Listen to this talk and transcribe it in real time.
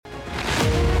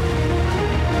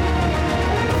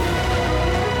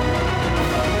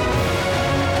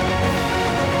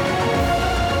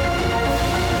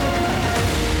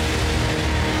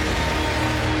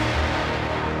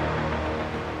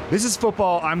This is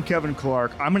football. I'm Kevin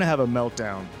Clark. I'm going to have a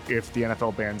meltdown if the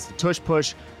NFL bans the tush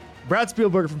push. Brad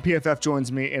Spielberger from PFF joins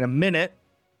me in a minute,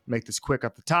 make this quick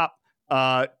up the top,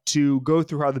 to go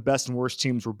through how the best and worst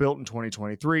teams were built in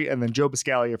 2023. And then Joe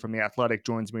Biscaglia from The Athletic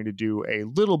joins me to do a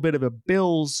little bit of a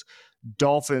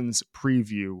Bills-Dolphins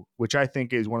preview, which I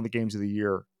think is one of the games of the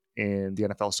year in the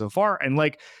NFL so far. And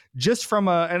just from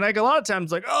a lot of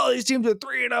times these teams are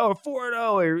 3-0 or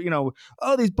 4-0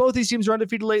 or both these teams are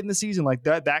undefeated late in the season, like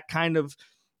that kind of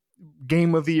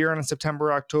game of the year in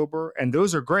September, October. And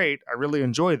those are great. I really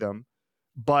enjoy them.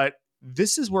 But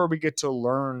this is where we get to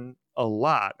learn a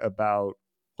lot about,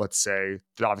 let's say,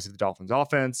 obviously the Dolphins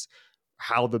offense,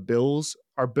 how the Bills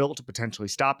are built to potentially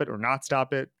stop it or not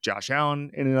stop it. Josh Allen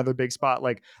in another big spot.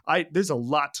 There's a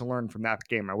lot to learn from that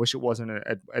game. I wish it wasn't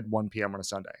at 1 p.m. on a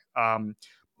Sunday.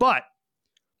 But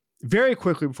very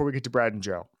quickly before we get to Brad and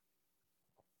Joe,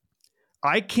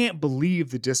 I can't believe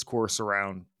the discourse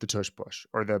around the tush push,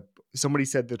 or somebody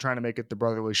said they're trying to make it the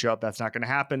brotherly shove. That's not going to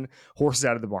happen. Horses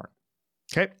out of the barn.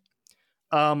 Okay.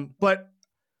 But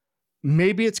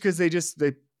maybe it's because they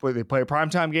play a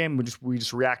primetime game. We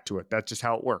just react to it. That's just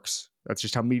how it works. That's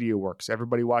just how media works.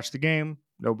 Everybody watched the game.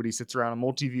 Nobody sits around a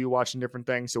multi-view watching different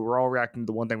things. So we're all reacting to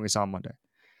the one thing we saw on Monday.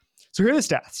 So here are the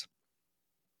stats.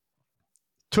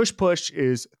 Tush push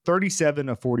is 37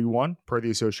 of 41 per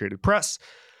the Associated Press.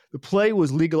 The play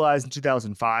was legalized in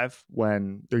 2005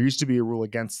 when there used to be a rule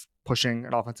against pushing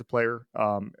an offensive player,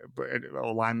 a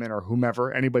lineman or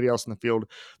whomever, anybody else in the field.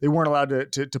 They weren't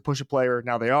allowed to push a player.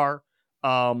 Now they are.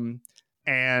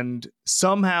 And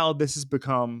somehow this has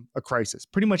become a crisis.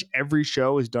 Pretty much every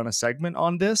show has done a segment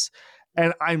on this.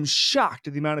 And I'm shocked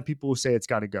at the amount of people who say it's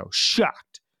got to go.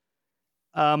 Shocked.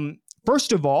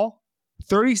 First of all,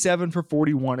 37 for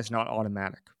 41 is not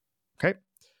automatic. Okay.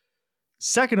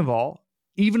 Second of all,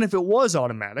 even if it was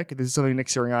automatic, this is something Nick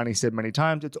Sirianni said many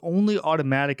times, it's only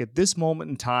automatic at this moment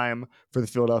in time for the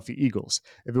Philadelphia Eagles.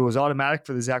 If it was automatic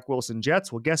for the Zach Wilson Jets,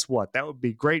 well, guess what? That would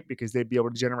be great because they'd be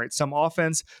able to generate some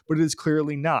offense, but it is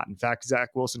clearly not. In fact, Zach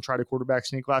Wilson tried a quarterback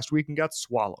sneak last week and got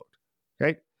swallowed.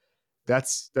 Okay?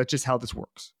 That's just how this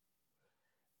works.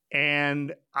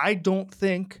 And I don't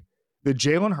think that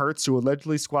Jalen Hurts, who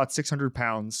allegedly squats 600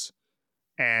 pounds,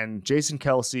 and Jason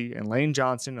Kelsey and Lane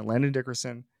Johnson and Landon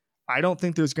Dickerson, I don't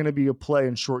think there's going to be a play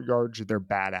in short yardage that they're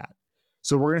bad at.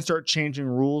 So we're going to start changing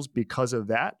rules because of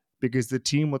that, because the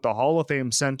team with the Hall of Fame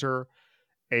center,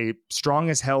 a strong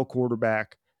as hell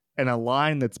quarterback, and a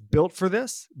line that's built for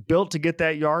this, built to get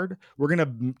that yard, we're going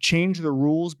to change the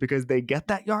rules because they get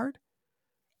that yard.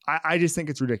 I just think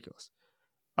it's ridiculous.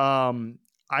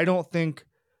 I don't think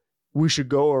we should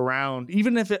go around,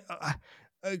 even if it...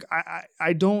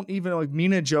 I don't even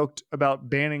Mina joked about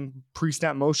banning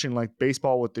pre-snap motion like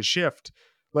baseball with the shift.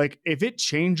 If it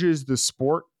changes the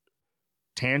sport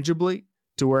tangibly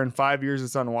to where in 5 years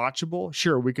it's unwatchable,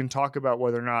 sure, we can talk about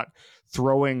whether or not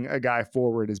throwing a guy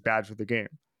forward is bad for the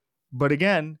game. But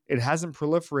again, it hasn't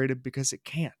proliferated because it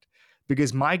can't.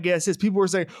 Because my guess is people were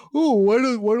saying, oh, why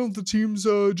don't the teams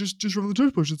just run the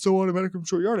tush push? It's so automatic from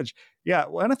short yardage. Yeah,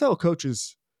 well, NFL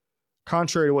coaches,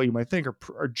 contrary to what you might think,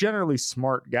 are generally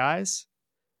smart guys,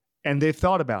 and they've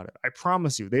thought about it. I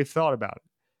promise you, they've thought about it.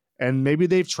 And maybe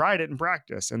they've tried it in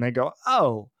practice, and they go,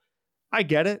 oh, I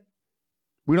get it.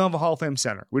 We don't have a Hall of Fame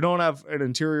center. We don't have an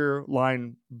interior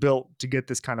line built to get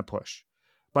this kind of push.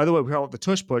 By the way, we call it the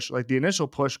tush push. The initial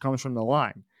push comes from the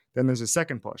line. Then there's a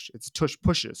second push. It's tush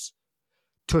pushes.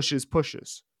 Tushes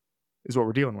pushes is what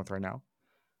we're dealing with right now.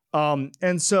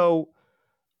 And so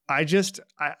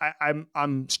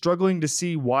I'm struggling to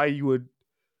see why you would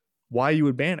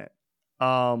ban it.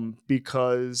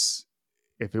 Because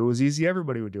if it was easy,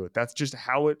 everybody would do it. That's just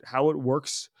how it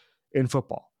works in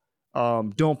football.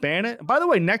 Don't ban it. By the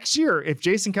way, next year, if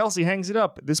Jason Kelsey hangs it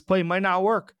up, this play might not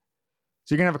work.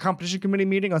 So you're going to have a competition committee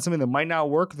meeting on something that might not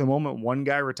work the moment one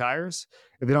guy retires.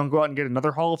 If they don't go out and get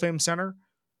another Hall of Fame center,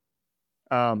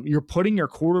 you're putting your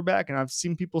quarterback, and I've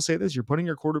seen people say this, you're putting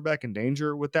your quarterback in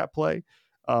danger with that play.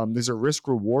 There's a risk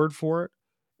reward for it.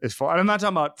 I'm not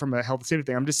talking about from a health and safety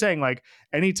thing. I'm just saying,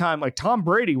 anytime, Tom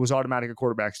Brady was automatic at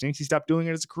quarterback sneaks, he stopped doing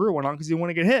it as a career, went on because he didn't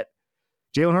want to get hit.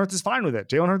 Jalen Hurts is fine with it.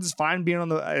 Jalen Hurts is fine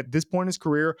being at this point in his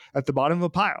career at the bottom of a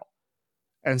pile.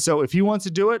 And so if he wants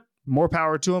to do it, more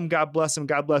power to him. God bless him.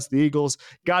 God bless the Eagles.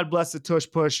 God bless the tush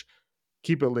push.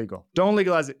 Keep it legal. Don't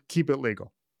legalize it. Keep it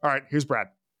legal. All right, here's Brad.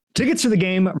 Tickets to the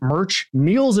game, merch,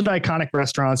 meals at iconic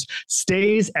restaurants,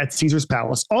 stays at Caesar's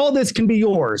Palace. All this can be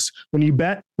yours when you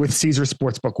bet with Caesar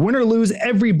Sportsbook. Win or lose,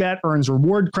 every bet earns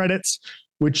reward credits,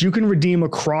 which you can redeem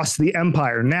across the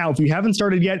empire. Now, if you haven't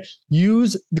started yet,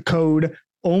 use the code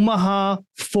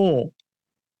OMAHAFULL.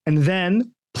 And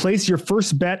then Place your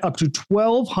first bet up to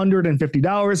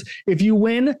 $1,250. If you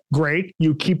win, great,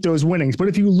 you keep those winnings. But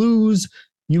if you lose,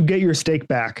 you get your stake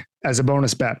back as a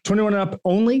bonus bet. 21 and up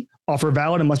only. Offer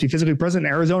valid and must be physically present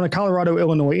in Arizona, Colorado,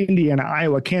 Illinois, Indiana,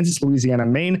 Iowa, Kansas, Louisiana,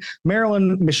 Maine,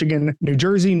 Maryland, Michigan, New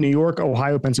Jersey, New York,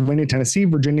 Ohio, Pennsylvania, Tennessee,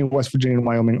 Virginia, West Virginia, and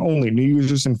Wyoming only. New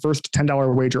users and first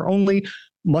 $10 wager only.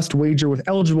 Must wager with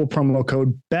eligible promo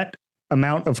code BET.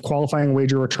 Amount of qualifying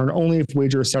wager return only if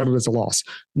wager is settled as a loss.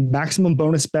 Maximum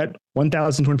bonus bet,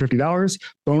 $1,250.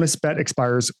 Bonus bet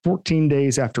expires 14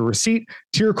 days after receipt.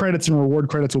 Tier credits and reward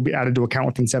credits will be added to account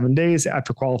within 7 days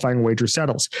after qualifying wager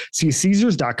settles. See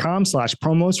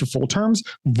Caesars.com/promos for full terms.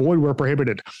 Void where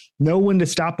prohibited. Know when to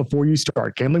stop before you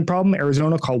start. Gambling problem?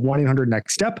 Arizona, call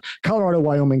 1-800-NEXT-STEP. Colorado,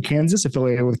 Wyoming, Kansas,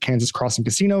 affiliated with Kansas Crossing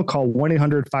Casino, call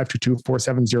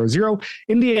 1-800-522-4700.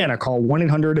 Indiana, call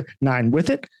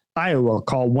 1-800-9-WITH-IT. Iowa,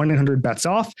 call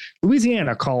 1-800-BETS-OFF.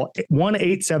 Louisiana, call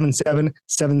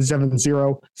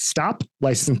 1-877-770-STOP.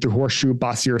 Licensed through Horseshoe,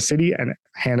 Bossier City, and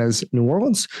Hannah's New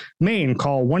Orleans. Maine,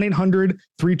 call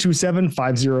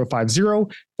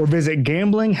 1-800-327-5050 or visit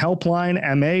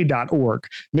gamblinghelplinema.org.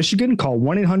 Michigan, call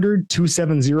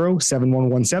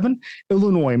 1-800-270-7117.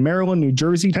 Illinois, Maryland, New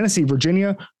Jersey, Tennessee,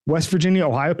 Virginia, West Virginia,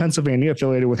 Ohio, Pennsylvania,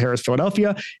 affiliated with Harris,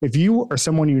 Philadelphia. If you or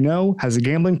someone you know has a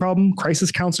gambling problem,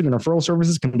 crisis counseling and referral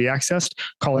services can be accessed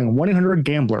calling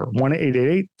 1-800-GAMBLER,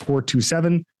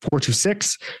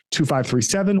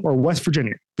 1-888-427-426-2537, or West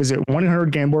Virginia. Visit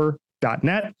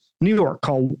 1-800-GAMBLER.net. New York,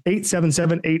 call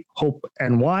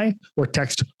 877-8-HOPE-NY or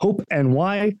text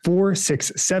HOPE-NY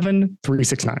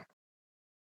 467-369.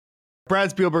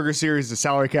 Brad Spielberger series, the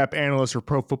salary cap analyst for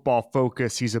Pro Football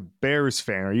Focus. He's a Bears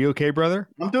fan. Are you okay, brother?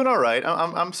 I'm doing all right.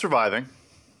 I'm surviving.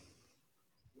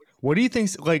 What do you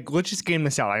think? Like, let's just game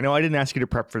this out. I know I didn't ask you to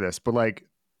prep for this, but like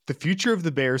the future of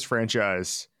the Bears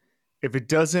franchise, if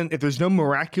there's no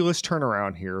miraculous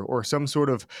turnaround here or some sort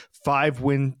of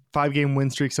 5-game win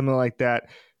streak, something like that,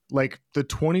 like the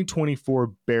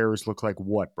 2024 Bears look like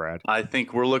what, Brad? I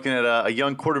think we're looking at a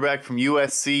young quarterback from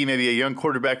USC, maybe a young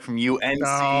quarterback from UNC.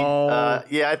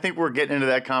 Yeah, I think we're getting into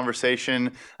that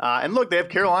conversation. And look, they have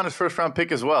Carolina's first-round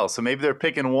pick as well. So maybe they're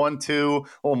picking 1-2.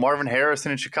 Oh, Marvin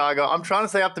Harrison in Chicago. I'm trying to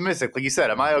stay optimistic. Like you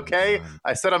said, am I okay?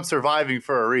 I said I'm surviving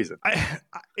for a reason.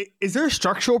 Is there a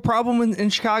structural problem in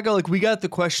Chicago? Like we got the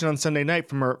question on Sunday night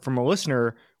from a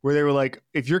listener where they were like,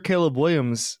 if you're Caleb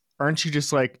Williams, aren't you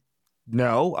just like,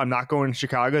 no, I'm not going to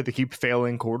Chicago to keep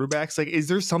failing quarterbacks? Like, is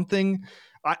there something?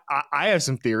 I have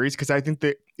some theories because I think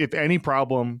that if any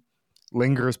problem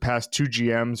lingers past 2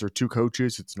 GMs or 2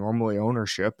 coaches, it's normally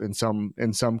ownership in some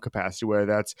capacity, whether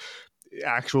that's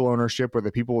actual ownership or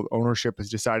the people with ownership has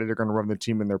decided they're going to run the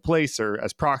team in their place or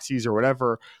as proxies or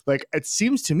whatever. Like, it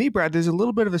seems to me, Brad, there's a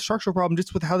little bit of a structural problem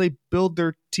just with how they build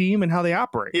their team and how they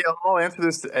operate. Yeah, I'll answer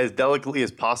this as delicately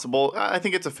as possible. I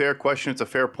think it's a fair question. It's a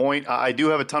fair point. I do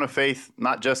have a ton of faith,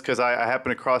 not just because I happen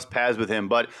to cross paths with him,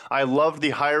 but I love the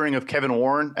hiring of Kevin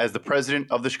Warren as the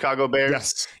president of the Chicago Bears.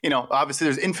 Yes. You know, obviously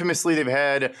there's infamously they've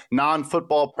had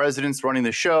non-football presidents running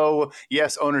the show.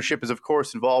 Yes, ownership is of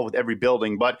course involved with every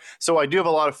building, but so I do have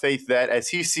a lot of faith that as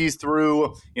he sees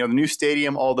through, the new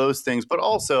stadium, all those things, but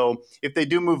also if they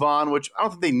do move on, which I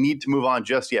don't think they need to move on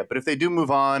just yet, but if they do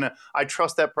move on, I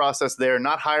trust that process there,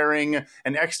 not hiring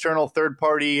an external third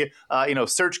party,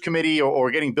 search committee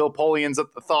or getting Bill Polian's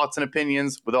thoughts and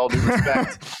opinions with all due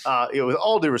respect, with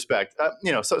all due respect,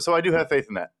 so I do have faith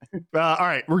in that. All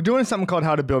right. We're doing something called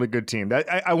How to Build a Good Team.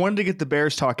 I wanted to get the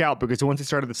Bears talk out because once we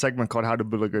started the segment called How to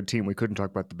Build a Good Team, we couldn't talk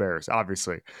about the Bears,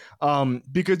 obviously,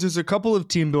 because there's a couple of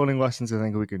team building lessons I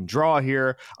think we can draw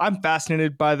here. I'm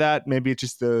fascinated by that. Maybe it's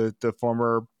just the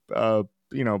former,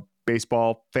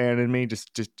 baseball fan in me,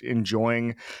 just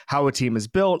enjoying how a team is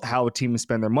built, how a team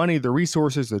spend their money, their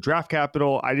resources, the draft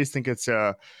capital. I just think it's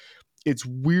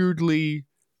weirdly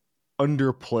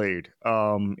underplayed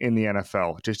in the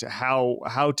NFL, just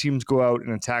how teams go out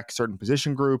and attack certain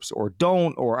position groups or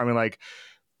don't, or I mean, like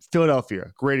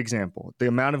Philadelphia, great example. The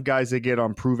amount of guys they get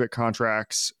on prove-it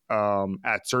contracts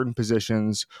at certain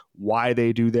positions, why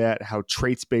they do that, how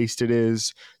traits-based it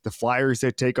is, the flyers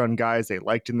they take on guys they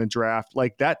liked in the draft.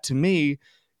 Like that, to me,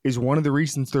 is one of the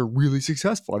reasons they're really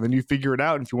successful. And then you figure it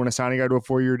out. And if you want to sign a guy to a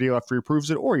 4-year deal after he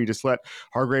proves it, or you just let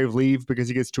Hargrave leave because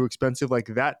he gets too expensive, like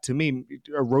that, to me,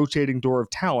 a rotating door of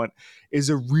talent is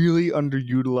a really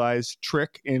underutilized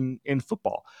trick in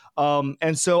football.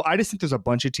 And so I just think there's a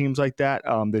bunch of teams like that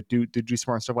that do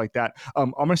smart stuff like that.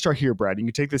 I'm going to start here, Brad. You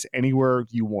can take this anywhere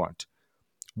you want.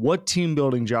 What team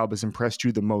building job has impressed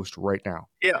you the most right now?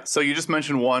 Yeah, so you just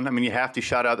mentioned one. I mean, you have to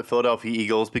shout out the Philadelphia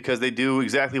Eagles because they do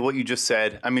exactly what you just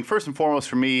said. I mean, first and foremost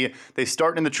for me, they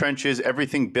start in the trenches,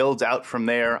 everything builds out from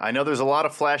there. I know there's a lot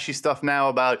of flashy stuff now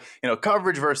about,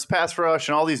 coverage versus pass rush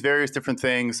and all these various different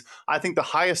things. I think the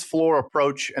highest floor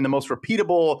approach and the most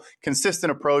repeatable,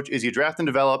 consistent approach is you draft and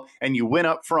develop and you win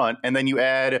up front and then you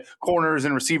add corners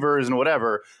and receivers and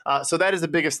whatever. So that is the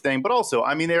biggest thing. But also,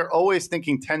 I mean, they're always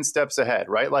thinking 10 steps ahead,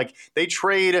 right? Like they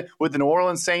trade with the New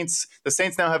Orleans Saints. The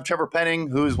Saints now have Trevor Penning,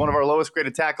 who's one of our lowest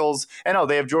graded tackles, and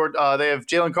they have they have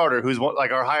Jalen Carter, who's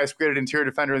like our highest graded interior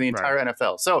defender in the Right. entire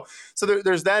NFL. So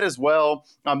there's that as well.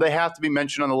 They have to be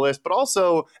mentioned on the list, but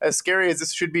also as scary as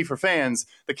this should be for fans,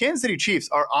 the Kansas City Chiefs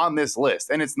are on this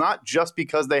list, and it's not just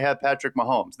because they have Patrick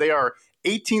Mahomes. They are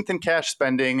 18th in cash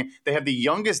spending. They have the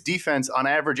youngest defense on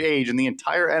average age in the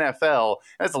entire NFL.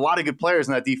 There's a lot of good players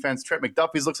in that defense. Trent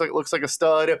McDuffie looks like a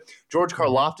stud. George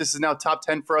Karlaftis is now top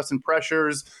 10 for us in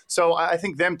pressures. So I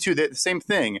think them too. The same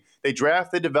thing. They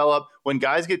draft, they develop. When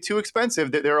guys get too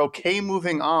expensive, they're okay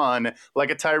moving on, like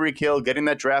a Tyreek Hill, getting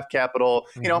that draft capital.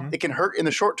 It can hurt in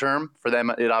the short term. For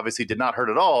them, it obviously did not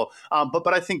hurt at all.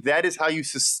 But I think that is how you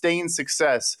sustain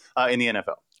success in the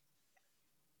NFL.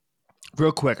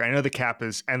 Real quick, I know the cap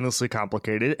is endlessly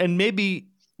complicated, and maybe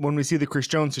when we see the Chris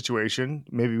Jones situation,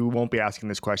 maybe we won't be asking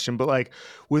this question, but like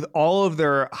with all of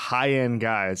their high-end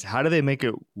guys, how do they make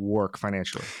it work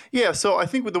financially? Yeah, so I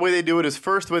think with the way they do it is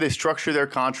first the way they structure their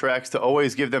contracts to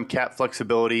always give them cap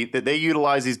flexibility, that they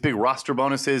utilize these big roster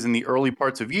bonuses in the early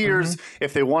parts of years.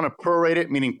 If they want to prorate it,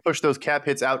 meaning push those cap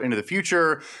hits out into the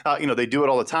future, they do it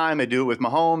all the time. They do it with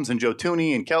Mahomes and Joe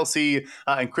Tooney and Kelsey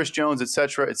and Chris Jones, et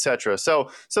cetera, et cetera. So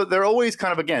they're always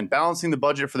kind of, again, balancing the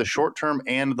budget for the short term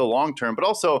and the long term, but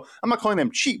also I'm not calling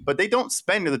them cheap, but they don't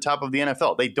spend to the top of the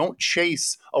NFL. They don't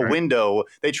chase a window.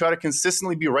 They try to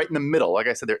consistently be right in the middle. Like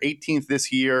I said, they're 18th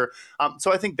this year.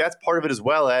 So I think that's part of it as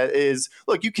well. Is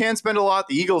look, you can spend a lot.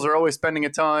 The Eagles are always spending a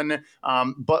ton.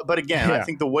 But again, I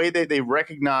think the way they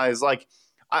recognize, like,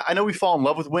 I know we fall in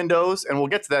love with windows, and we'll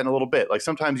get to that in a little bit. Like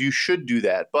sometimes you should do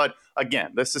that. But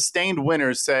again, the sustained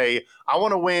winners say, I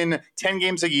want to win 10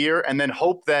 games a year and then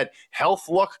hope that health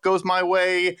luck goes my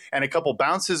way and a couple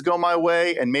bounces go my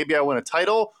way and maybe I win a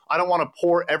title. I don't want to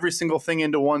pour every single thing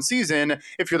into one season.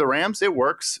 If you're the Rams, it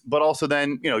works. But also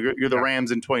then, you're the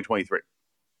Rams in 2023.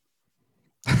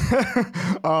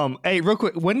 Hey, real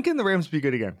quick, when can the Rams be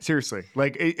good again? Seriously,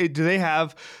 like, do they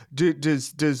have?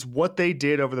 Does what they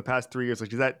did over the past 3 years,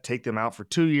 like, does that take them out for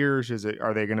 2 years?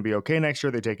 Are they going to be okay next year?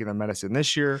 Are they taking the medicine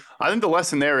this year? I think the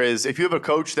lesson there is if you have a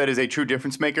coach that is a true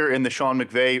difference maker in the Sean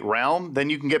McVay realm, then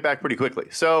you can get back pretty quickly.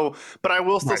 So, but I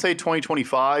will still say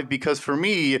 2025 because for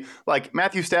me, like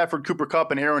Matthew Stafford, Cooper Kupp,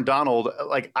 and Aaron Donald,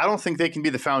 like I don't think they can be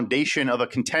the foundation of a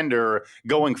contender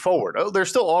going forward. They're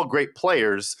still all great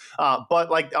players,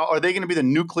 but like, are they going to be the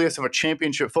nucleus of a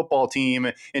championship football team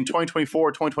in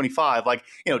 2024, 2025? Like,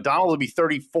 Donald will be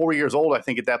 34 years old, I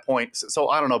think, at that point. So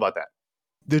I don't know about that.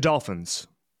 The Dolphins.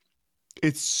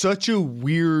 It's such a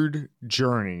weird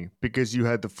journey because you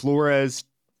had the Flores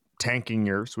tanking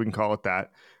year, so we can call it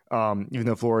that. Even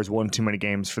though Flores won too many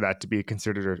games for that to be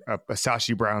considered a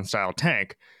Sashi Brown style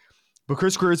tank. But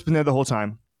Chris Greer's been there the whole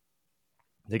time.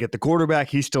 They get the quarterback.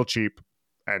 He's still cheap.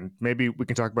 And maybe we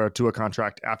can talk about a Tua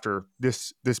contract after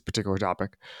this particular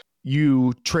topic.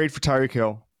 You trade for Tyreek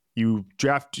Hill. You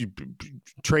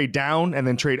trade down and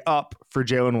then trade up for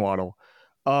Jalen Waddle.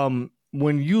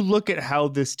 When you look at how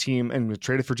this team, and we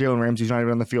traded for Jalen Ramsey, he's not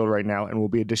even on the field right now, and will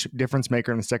be a difference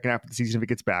maker in the second half of the season if he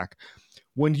gets back.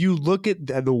 When you look at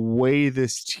the way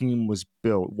this team was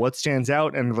built, what stands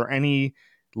out, and are there any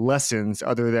lessons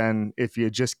other than if you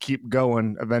just keep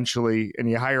going eventually and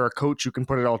you hire a coach who can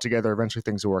put it all together, eventually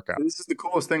things will work out? This is the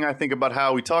coolest thing I think about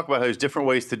how we talk about how there's different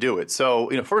ways to do it. So,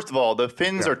 first of all, the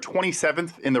Finns are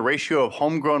 27th in the ratio of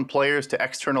homegrown players to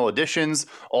external additions.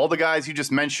 All the guys you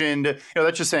just mentioned,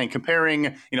 that's just saying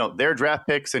comparing, their draft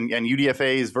picks and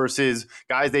UDFAs versus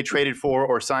guys they traded for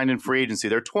or signed in free agency.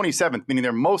 They're 27th, meaning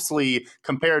they're mostly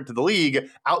compared to the league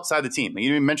outside the team.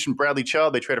 You mentioned Bradley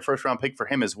Chubb. They trade a first round pick for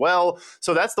him as well.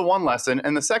 So that's the one lesson.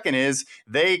 And the second is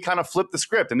they kind of flipped the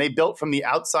script and they built from the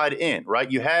outside in, right?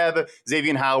 You have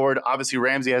Xavier Howard. Obviously,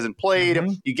 Ramsey hasn't played.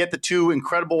 You get the two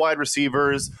incredible wide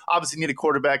receivers. Obviously, need a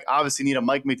quarterback. Obviously, need a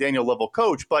Mike McDaniel level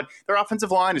coach. But their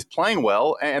offensive line is playing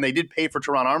well, and they did pay for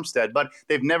Teron Armstead. But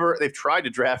they've tried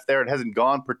to draft there. It hasn't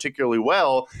gone particularly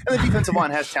well. And the defensive line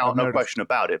has talent, no question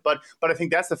about it. But I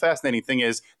think that's the fascinating thing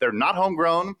is they're not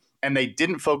homegrown and they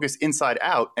didn't focus inside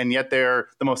out, and yet they're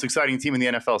the most exciting team in the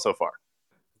NFL so far.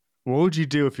 What would you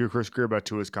do if you're Chris Greer about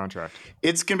Tua's contract?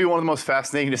 It's going to be one of the most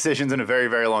fascinating decisions in a very,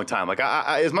 very long time. Like,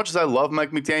 as much as I love Mike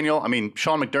McDaniel, I mean,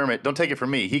 Sean McDermott, don't take it from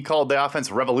me. He called the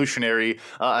offense revolutionary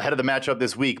ahead of the matchup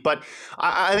this week. But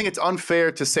I think it's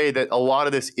unfair to say that a lot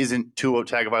of this isn't Tua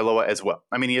Tagovailoa as well.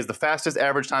 I mean, he has the fastest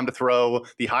average time to throw,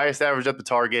 the highest average at the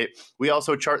target. We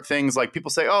also chart things like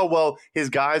people say, oh, well, his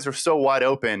guys are so wide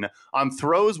open. On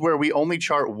throws where we only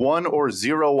chart 1 or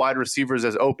 0 wide receivers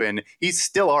as open, he's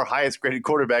still our highest graded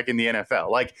quarterback in the NFL.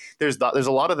 Like, there's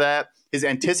a lot of that. His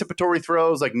anticipatory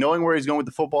throws, like knowing where he's going with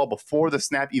the football before the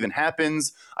snap even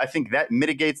happens, I think that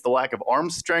mitigates the lack of arm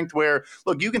strength. Where,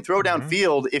 look, you can throw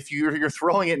downfield if you're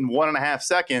throwing it in 1.5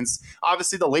 seconds.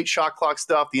 Obviously, the late shot clock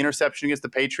stuff, the interception against the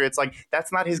Patriots, like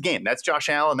that's not his game. That's Josh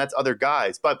Allen, that's other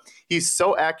guys. But he's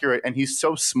so accurate and he's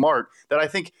so smart that I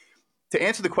think, to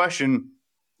answer the question,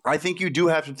 I think you do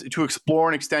have to explore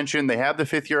an extension. They have the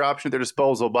 5th-year option at their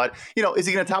disposal. But, is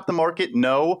he going to top the market?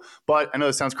 No. But I know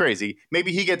this sounds crazy.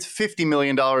 Maybe he gets $50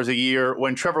 million a year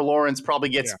when Trevor Lawrence probably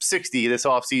gets 60 this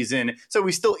offseason. So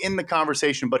he's still in the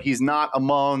conversation, but he's not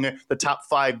among the top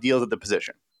 5 deals at the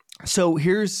position. So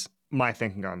here's my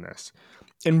thinking on this.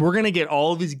 And we're going to get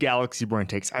all of these galaxy brain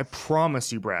takes. I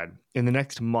promise you, Brad, in the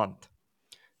next month,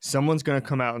 someone's going to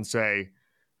come out and say,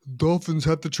 Dolphins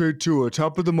have to trade Tua,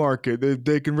 top of the market.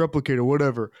 They can replicate it,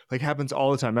 whatever. Like, happens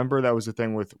all the time. Remember, that was the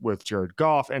thing with Jared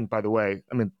Goff. And by the way,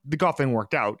 I mean, the Goff thing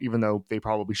worked out, even though they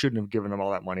probably shouldn't have given him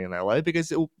all that money in LA,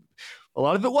 because a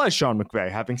lot of it was Sean McVay.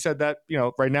 Having said that,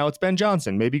 right now it's Ben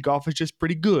Johnson. Maybe Goff is just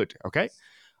pretty good, okay?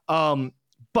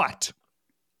 But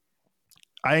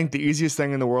I think the easiest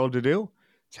thing in the world to do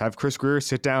is have Chris Greer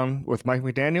sit down with Mike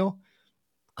McDaniel,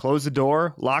 close the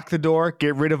door, lock the door,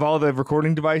 get rid of all the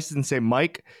recording devices and say,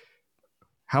 Mike,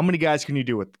 how many guys can you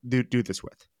do this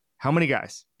with? How many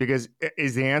guys? Because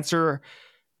is the answer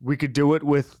we could do it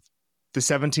with the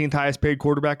 17th highest paid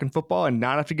quarterback in football and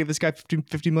not have to give this guy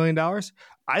 $50 million?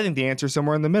 I think the answer is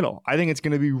somewhere in the middle. I think it's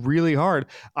going to be really hard.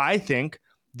 I think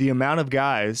the amount of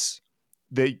guys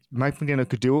that Mike McDaniel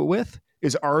could do it with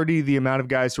is already the amount of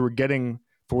guys who are getting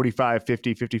 45,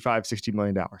 50, 55, $60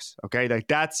 million. Okay. Like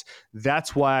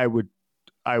that's why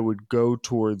I would go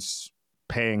towards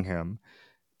paying him.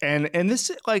 And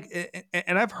this, like,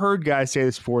 and I've heard guys say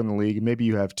this before in the league, and maybe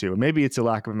you have too, and maybe it's a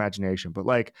lack of imagination, but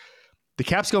like the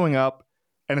cap's going up.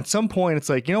 And at some point it's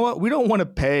like, you know what? We don't want to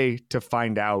pay to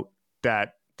find out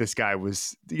that this guy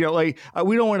was, we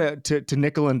don't want to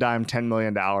nickel and dime $10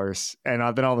 million.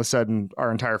 And then all of a sudden our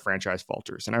entire franchise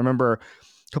falters. And I remember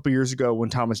a couple of years ago when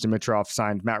Thomas Dimitroff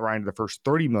signed Matt Ryan to the first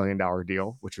 $30 million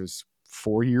deal, which was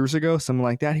 4 years ago, something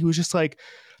like that. He was just like,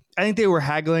 I think they were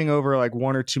haggling over like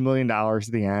 $1 or $2 million at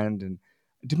the end. And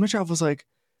Dimitroff was like,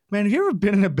 man, have you ever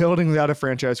been in a building without a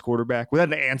franchise quarterback, without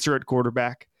an answer at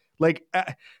quarterback? Like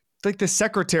the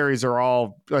secretaries are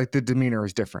all like, the demeanor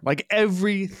is different. Like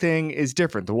everything is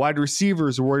different. The wide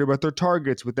receivers are worried about their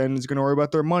targets, but then is going to worry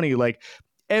about their money. Like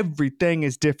everything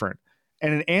is different.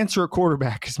 And an answer at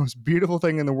quarterback is the most beautiful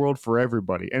thing in the world for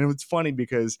everybody. And it's funny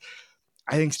because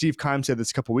I think Steve Keim said this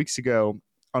a couple of weeks ago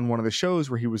on one of the shows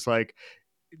where he was like,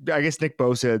 I guess Nick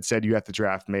Bosa had said, you have to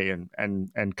draft me.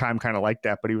 And Keim kind of liked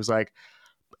that, but he was like,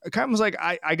 Keim was like,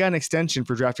 I got an extension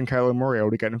for drafting Kyler Murray. I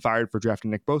would have gotten fired for drafting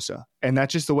Nick Bosa. And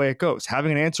that's just the way it goes.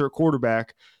 Having an answer at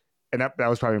quarterback, and that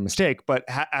was probably a mistake, but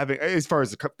having, as far as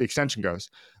the extension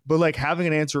goes, but like having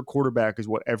an answer at quarterback is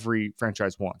what every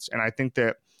franchise wants. And I think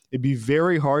that it'd be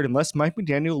very hard unless Mike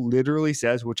McDaniel literally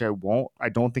says, which I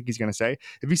don't think he's going to say.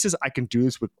 If he says, I can do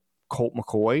this with Colt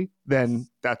McCoy, then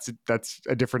that's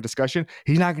a different discussion.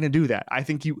 He's not going to do that. I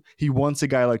think he wants a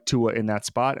guy like Tua in that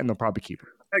spot, and they'll probably keep him.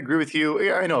 I agree with you.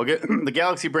 Yeah, I know the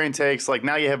Galaxy brain takes, like,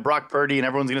 now you have Brock Purdy and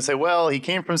everyone's going to say, well, he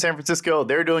came from San Francisco.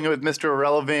 They're doing it with Mr.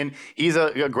 Irrelevant. He's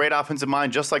a great offensive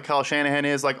mind, just like Kyle Shanahan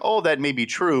is. Like, all that may be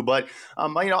true, but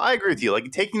I agree with you.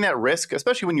 Like, taking that risk,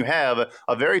 especially when you have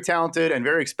a very talented and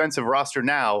very expensive roster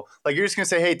now, like, you're just going to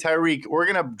say, hey, Tyreek,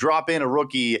 we're going to drop in a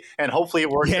rookie and hopefully it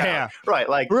works out. Right.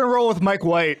 Like, we're going to roll with Mike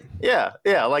White. Yeah.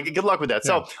 Like, good luck with that.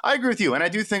 Yeah. So I agree with you. And I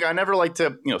do think I never like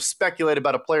to, speculate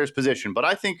about a player's position, but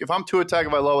I think if I'm Tua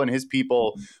Tagovailoa and his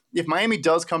people, if Miami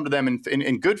does come to them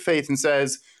in good faith and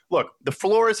says, look, the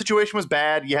Flores situation was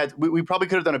bad. We probably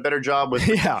could have done a better job with,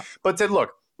 but said,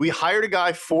 look, We hired a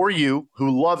guy for you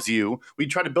who loves you. We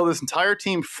tried to build this entire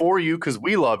team for you because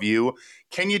we love you.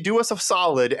 Can you do us a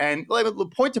solid and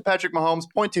point to Patrick Mahomes,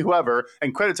 point to whoever,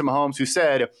 and credit to Mahomes who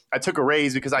said, I took a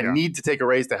raise because I need to take a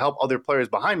raise to help other players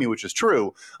behind me, which is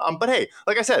true. But hey,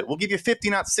 like I said, we'll give you 50,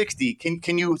 not 60.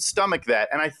 Can you stomach that?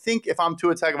 And I think if I'm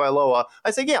Tua Tagovailoa,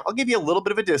 I say, yeah, I'll give you a little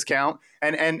bit of a discount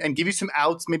and give you some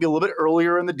outs maybe a little bit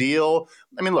earlier in the deal.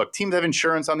 I mean, look, teams have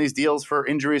insurance on these deals for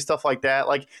injuries, stuff like that.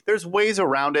 Like, there's ways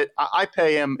around it. I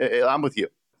pay him. I'm with you.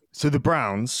 So the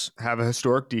Browns have a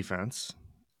historic defense.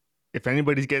 If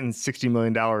anybody's getting $60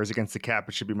 million against the cap,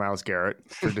 it should be Myles Garrett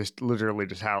for just literally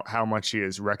just how much he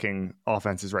is wrecking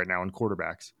offenses right now and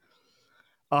quarterbacks.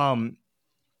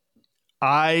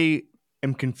 I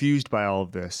am confused by all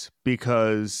of this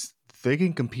because they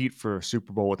can compete for a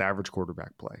Super Bowl with average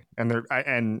quarterback play,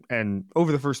 and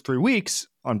over the first 3 weeks,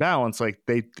 on balance, like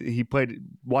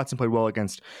Watson played well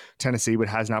against Tennessee, but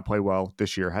has not played well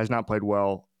this year. Has not played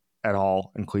well at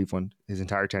all in Cleveland his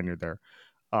entire tenure there.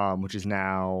 Which is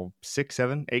now 6,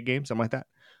 7, 8 games, something like that.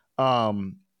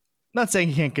 Not saying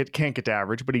he can't get to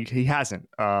average, but he hasn't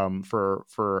for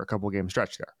a couple of game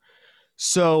stretch there.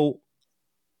 So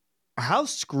how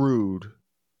screwed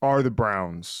are the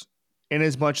Browns in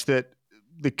as much that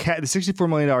the $64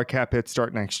 million cap hit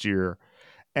start next year?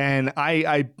 And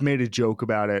I made a joke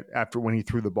about it after when he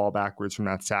threw the ball backwards from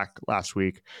that sack last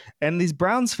week. And these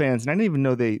Browns fans, and I didn't even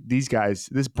know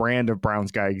this brand of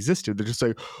Browns guy existed. They're just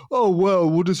like, oh, well,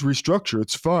 we'll just restructure.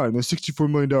 It's fine. The $64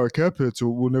 million cap hits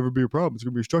will never be a problem. It's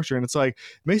going to be restructured. And it's like,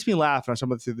 it makes me laugh. And I was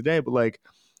talking about this the other day, but like,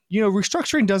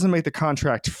 restructuring doesn't make the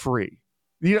contract free.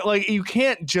 Like you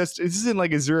can't this isn't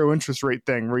like a 0 interest rate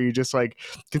thing where you just like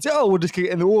can say, oh,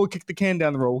 we'll kick the can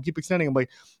down the road. We'll keep extending them. Like,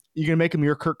 you're going to make him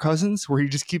your Kirk Cousins where you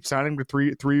just keep signing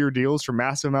to three-year deals for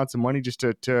massive amounts of money just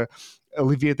to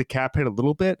alleviate the cap hit a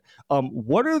little bit.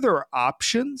 What are their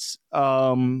options?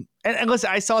 And listen,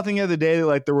 I saw a thing the other day that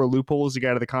like there were loopholes to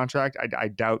get out of the contract. I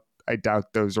doubt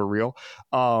those are real.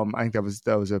 I think that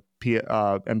was a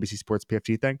NBC Sports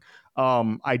PFT thing.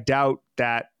 I doubt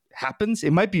that happens.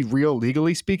 It might be real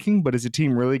legally speaking, but is a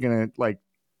team really going to like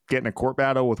get in a court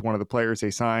battle with one of the players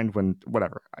they signed when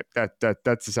whatever?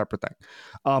 That's a separate thing.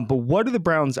 But what are the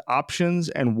Browns' options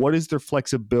and what is their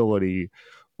flexibility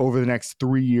over the next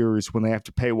 3 years when they have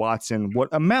to pay Watson what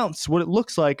it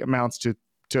looks like amounts to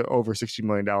over $60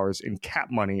 million in cap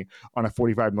money on a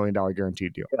 $45 million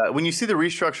guaranteed deal? When you see the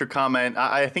restructure comment,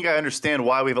 I think I understand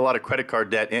why we have a lot of credit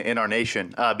card debt in our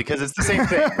nation because it's the same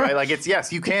thing, right? Like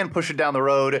yes, you can push it down the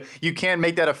road. You can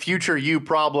make that a future you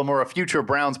problem or a future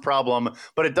Browns problem,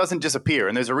 but it doesn't disappear.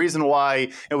 And there's a reason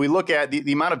why we look at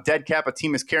the amount of dead cap a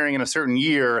team is carrying in a certain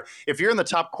year. If you're in the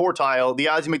top quartile, the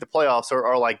odds you make the playoffs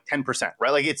are like 10%,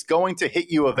 right? Like it's going to hit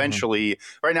you eventually.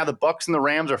 Mm-hmm. Right now, the Bucs and the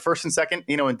Rams are first and second,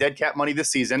 in dead cap money this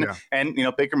season. Yeah. And,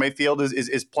 Baker Mayfield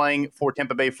is playing for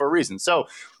Tampa Bay for a reason. So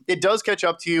it does catch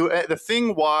up to you. The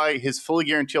thing why his fully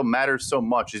guaranteed matters so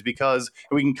much is because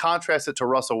we can contrast it to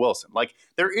Russell Wilson. Like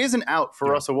there is an out for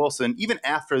Russell Wilson even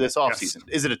after this offseason.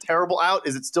 Yes. Is it a terrible out?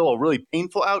 Is it still a really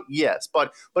painful out? Yes,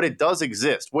 but it does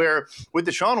exist. Where with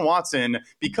Deshaun Watson,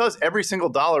 because every single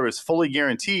dollar is fully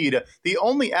guaranteed, the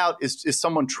only out is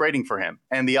someone trading for him.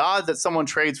 And the odds that someone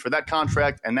trades for that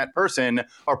contract and that person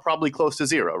are probably close to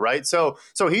zero, right? So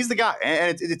he's the guy.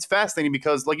 And it's fascinating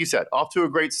because, like you said, off to a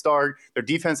great start. Their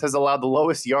defense has allowed the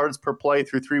lowest yards per play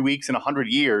through 3 weeks in 100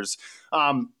 years.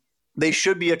 They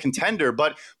should be a contender,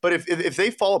 but if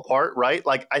they fall apart, right?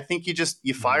 Like I think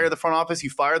you fire the front office, you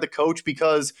fire the coach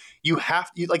because you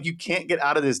can't get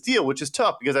out of this deal, which is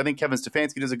tough because I think Kevin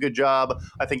Stefanski does a good job.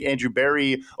 I think Andrew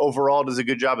Berry overall does a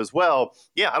good job as well.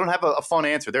 Yeah, I don't have a fun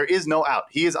answer. There is no out.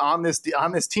 He is on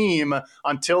this team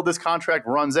until this contract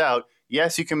runs out.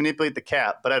 Yes, you can manipulate the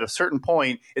cap, but at a certain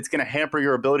point, it's going to hamper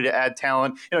your ability to add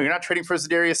talent. You're not trading for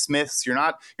Zadarius Smiths. You're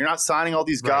not signing all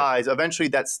these guys. Right. Eventually,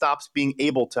 that stops being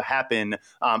able to happen,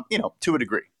 to a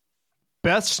degree.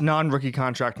 Best non-rookie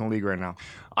contract in the league right now.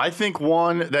 I think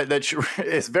one that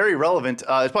is very relevant is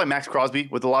probably Max Crosby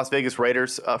with the Las Vegas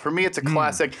Raiders. For me, it's a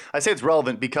classic. I say it's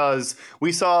relevant because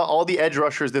we saw all the edge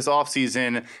rushers this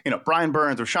offseason, Brian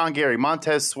Burns, Rashawn Gary,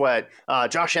 Montez Sweat,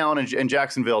 Josh Allen and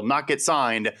Jacksonville not get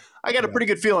signed. I got a pretty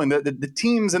good feeling that the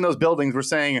teams in those buildings were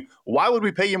saying, why would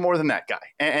we pay you more than that guy?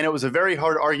 And it was a very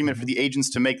hard argument for the agents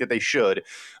to make that they should.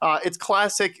 It's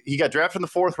classic. He got drafted in the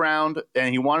 4th round,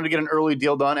 and he wanted to get an early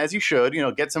deal done, as he should,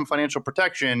 get some financial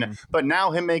protection. But now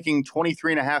him making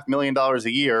 $23.5 million a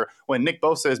year when Nick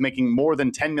Bosa is making more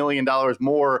than $10 million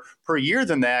more per year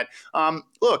than that.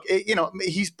 Look,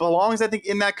 he belongs, I think,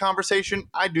 in that conversation.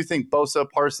 I do think Bosa,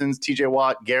 Parsons, TJ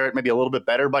Watt, Garrett maybe a little bit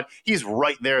better, but he's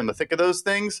right there in the thick of those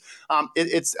things. I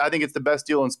think it's the best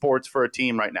deal in sports for a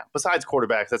team right now. Besides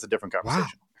quarterbacks, that's a different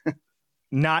conversation. Wow.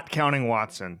 Not counting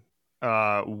Watson.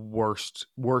 Worst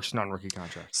non-rookie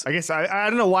contracts. I guess I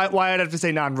don't know why I'd have to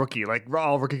say non-rookie. Like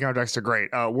all rookie contracts are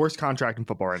great. Worst contract in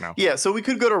football right now. Yeah, so we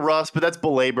could go to Russ, but that's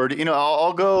belabored.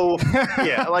 I'll go.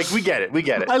 Yeah, like we get it.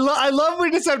 I love we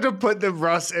just have to put the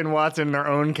Russ and Watson in their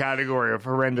own category of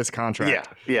horrendous contract.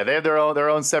 Yeah, they have their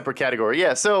own separate category.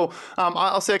 Yeah, so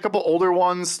I'll say a couple older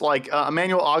ones like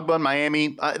Emmanuel Ogbah in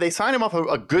Miami. They signed him off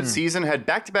a good season, had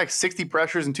back-to-back 60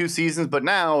 pressures in 2 seasons, but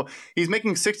now he's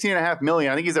making $16.5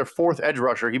 million. I think he's their 4th edge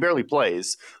rusher. He barely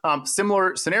plays.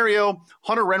 Similar scenario,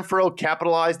 Hunter Renfrow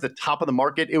capitalized the top of the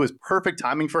market. It was perfect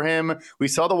timing for him. We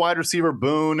saw the wide receiver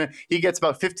Boone. He gets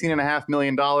about $15.5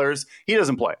 million. He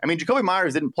doesn't play. I mean, Jacoby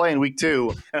Myers didn't play in week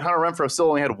 2, and Hunter Renfrow still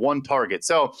only had 1 target.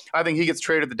 So I think he gets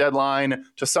traded at the deadline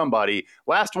to somebody.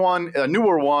 Last one, a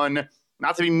newer one,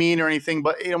 not to be mean or anything,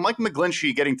 but Mike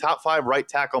McGlinchey getting top 5 right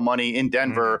tackle money in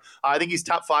Denver. I think he's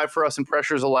top 5 for us in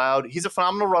pressures allowed. He's a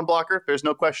phenomenal run blocker. There's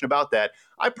no question about that.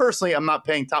 I personally am not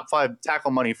paying top 5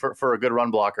 tackle money for a good run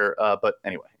blocker. But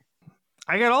anyway.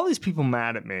 I got all these people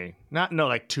mad at me.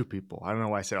 Like 2 people. I don't know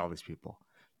why I said all these people.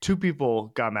 2 people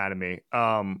got mad at me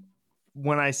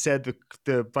when I said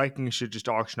the Vikings should just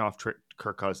auction off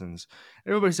Kirk Cousins.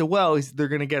 Everybody said, well, they're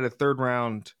going to get a 3rd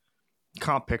round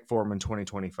comp pick for him in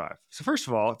 2025. So first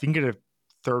of all, if you can get a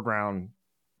 3rd round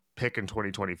pick in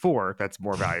 2024, that's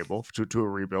more valuable to a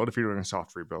rebuild if you're doing a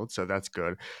soft rebuild. So that's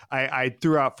good. I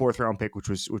threw out 4th round pick, which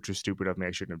was stupid of me.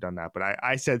 I shouldn't have done that. But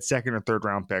I said 2nd or 3rd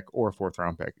round pick or 4th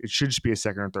round pick. It should just be a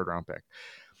 2nd or 3rd round pick.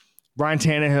 Ryan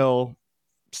Tannehill,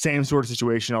 same sort of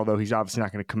situation, although he's obviously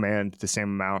not going to command the same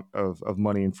amount of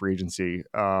money in free agency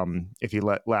if he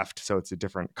left. So it's a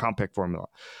different comp pick formula.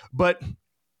 But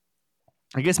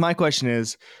I guess my question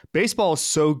is, baseball is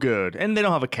so good, and they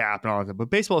don't have a cap and all that, but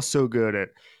baseball is so good at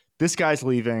this guy's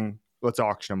leaving, let's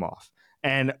auction him off.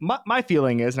 And my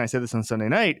feeling is, and I said this on Sunday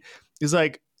night, is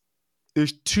like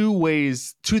there's 2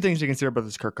 things to consider about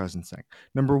this Kirk Cousins thing.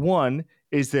 Number one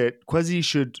is that Kwesi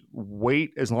should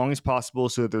wait as long as possible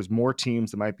so that there's more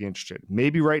teams that might be interested.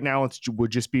 Maybe right now it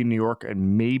would just be New York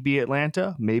and maybe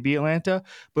Atlanta,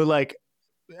 but like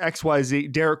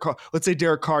XYZ, Derek Carr, let's say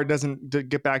Derek Carr doesn't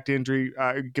get back from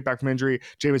injury.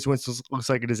 Jameis Winston looks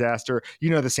like a disaster.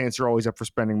 The Saints are always up for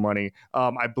spending money.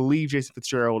 I believe Jason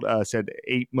Fitzgerald said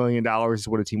 $8 million is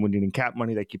what a team would need in cap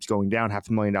money. That keeps going down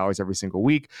 $500,000 every single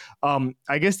week.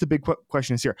 I guess the big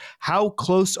question is here: how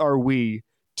close are we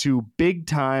to big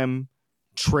time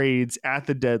trades at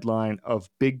the deadline of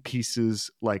big pieces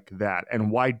like that?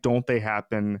 And why don't they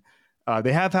happen?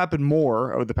 They have happened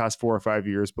more over the past 4 or 5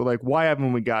 years, but like, why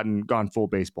haven't we gone full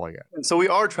baseball yet? So we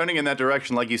are trending in that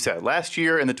direction, like you said. Last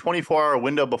year, in the 24-hour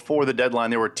window before the deadline,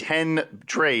 there were 10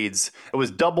 trades. It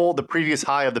was double the previous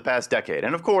high of the past decade.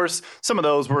 And of course, some of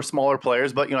those were smaller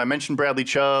players, but I mentioned Bradley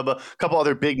Chubb. A couple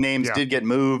other big names did get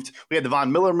moved. We had the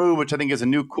Von Miller move, which I think is a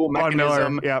new cool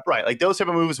mechanism. Miller, right? Like those type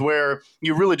of moves where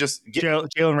you really just get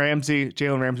Jalen Ramsey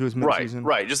was midseason.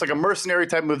 Right. Just like a mercenary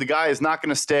type move. The guy is not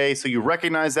going to stay, so you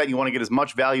recognize that. You want to get as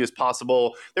much value as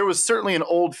possible. There was certainly an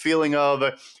old feeling of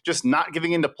just not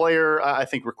giving into player, I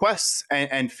think, requests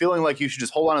and feeling like you should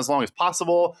just hold on as long as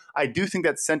possible. I do think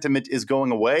that sentiment is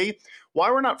going away. Why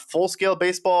we're not full-scale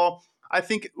baseball, I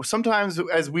think sometimes,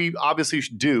 as we obviously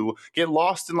do, get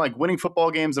lost in like winning football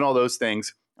games and all those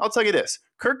things. I'll tell you this.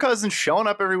 Kirk Cousins showing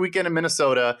up every weekend in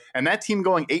Minnesota and that team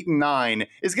going 8-9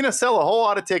 is going to sell a whole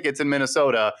lot of tickets in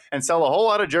Minnesota and sell a whole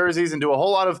lot of jerseys and do a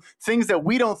whole lot of things that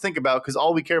we don't think about because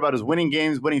all we care about is winning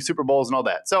games, winning Super Bowls and all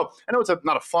that. So I know it's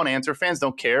not a fun answer. Fans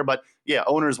don't care, but yeah,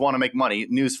 owners want to make money.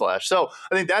 Newsflash. So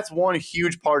I think that's one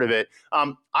huge part of it.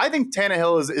 I think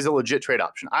Tannehill is a legit trade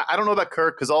option. I don't know about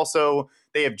Kirk because also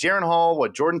they have Jaron Hall,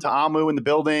 Jordan Ta'amu in the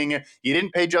building. You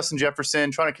didn't pay Justin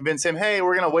Jefferson, trying to convince him, hey,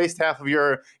 we're going to waste half of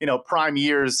your prime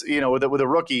years with a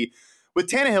rookie. With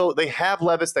Tannehill, they have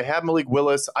Levis, they have Malik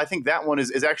Willis. I think that one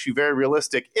is actually very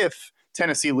realistic if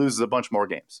Tennessee loses a bunch more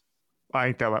games.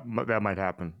 I think that might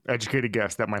happen. Educated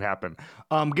guess, that might happen.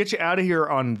 Get you out of here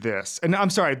on this. And I'm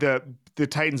sorry, the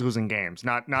Titans losing games,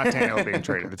 not Tannehill being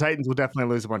traded. The Titans will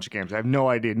definitely lose a bunch of games. I have no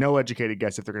idea, no educated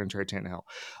guess if they're going to trade Tannehill.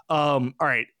 All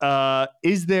right.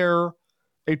 Is there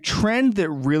a trend that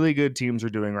really good teams are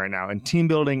doing right now in team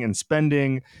building and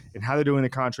spending and how they're doing the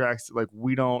contracts? Like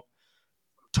we don't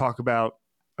talk about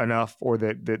enough, or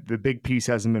that the big piece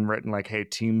hasn't been written like, hey,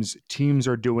 teams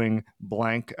are doing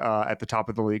blank at the top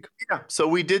of the league? Yeah. So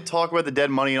we did talk about the dead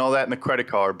money and all that in the credit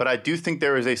card, but I do think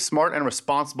there is a smart and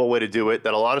responsible way to do it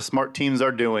that a lot of smart teams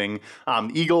are doing.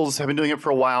 Eagles have been doing it for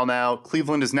a while now.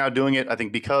 Cleveland is now doing it, I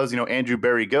think, because Andrew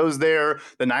Berry goes there.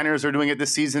 The Niners are doing it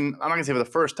this season. I'm not gonna say for the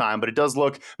first time, but it does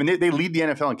look. I mean, they lead the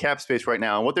NFL in cap space right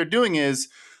now, and what they're doing is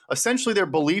essentially they're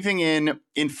believing in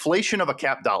inflation of a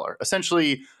cap dollar.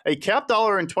 Essentially, a cap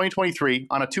dollar in 2023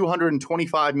 on a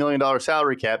 $225 million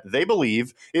salary cap, they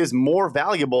believe is more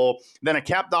valuable than a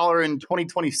cap dollar in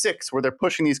 2026, where they're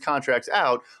pushing these contracts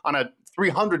out on a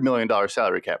 $300 million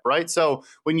salary cap, right? So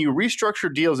when you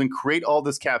restructure deals and create all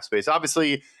this cap space,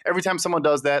 obviously, every time someone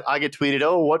does that, I get tweeted,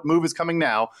 oh, what move is coming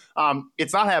now?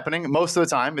 It's not happening most of the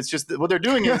time. It's just what they're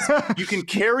doing is you can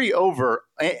carry over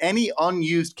any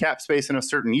unused cap space in a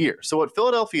certain year. So what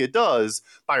Philadelphia does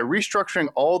by restructuring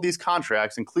all these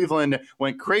contracts, and Cleveland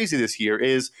went crazy this year,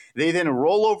 is they then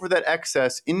roll over that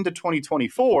excess into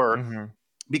 2024. Mm-hmm.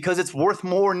 Because it's worth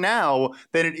more now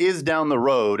than it is down the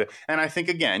road. And I think,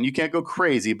 again, you can't go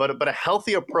crazy, but a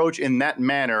healthy approach in that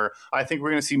manner, I think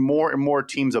we're going to see more and more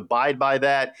teams abide by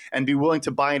that and be willing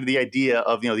to buy into the idea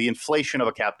of the inflation of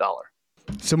a cap dollar.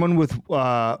 Someone with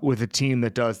a team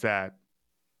that does that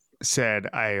said,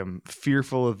 I am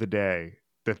fearful of the day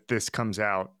that this comes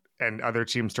out and other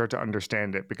teams start to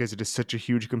understand it, because it is such a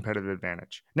huge competitive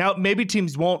advantage. Now, maybe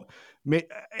teams won't.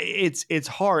 It's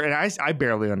hard, and I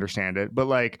barely understand it, but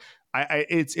like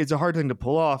it's a hard thing to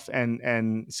pull off,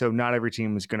 and so not every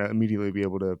team is going to immediately be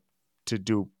able to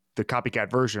do the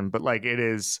copycat version, but like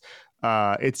it's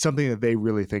something that they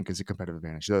really think is a competitive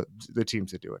advantage. The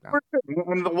teams that do it now.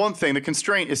 And the one thing, the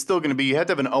constraint is still going to be you have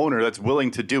to have an owner that's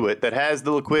willing to do it, that has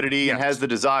the liquidity and has the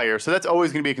desire. So that's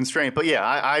always going to be a constraint. But yeah,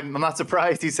 I'm not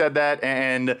surprised he said that.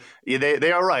 And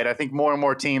they are right. I think more and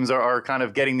more teams are kind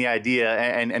of getting the idea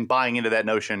and buying into that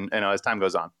notion as time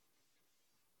goes on.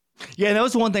 Yeah, and that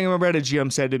was the one thing I remember a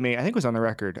GM said to me. I think it was on the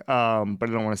record, but I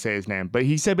don't want to say his name. But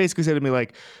he basically said to me,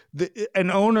 like, an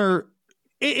owner,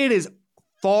 it is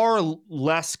far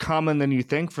less common than you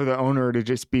think for the owner to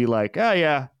just be like, oh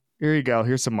yeah, here you go,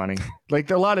 here's some money.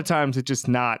 Like, a lot of times it's just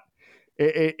not.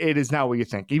 It is not what you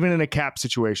think, even in a cap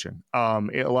situation. A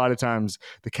lot of times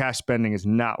the cash spending is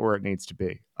not where it needs to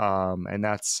be, and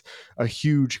that's a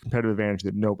huge competitive advantage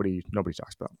that nobody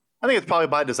talks about. I think it's probably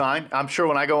by design. I'm sure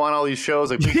when I go on all these shows,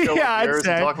 like big shows like yours,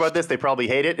 and talk about this, they probably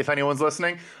hate it if anyone's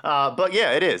listening. But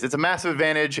yeah, it is. It's a massive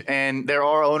advantage, and there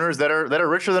are owners that are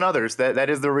richer than others. That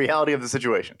is the reality of the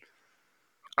situation.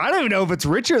 I don't even know if it's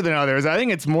richer than others. I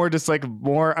think it's more just like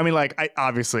more. I mean, like,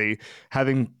 obviously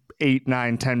having $8,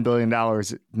 $9, $10 billion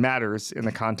matters in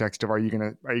the context of are you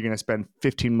gonna spend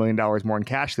 $15 million more in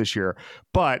cash this year?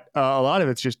 But a lot of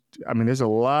it's just, I mean, there's a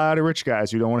lot of rich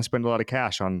guys who don't want to spend a lot of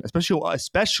cash on,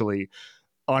 especially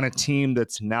on a team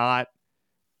that's not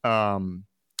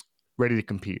ready to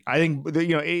compete. I think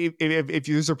if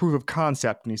there's a proof of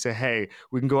concept and you say, hey,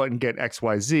 we can go out and get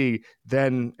XYZ,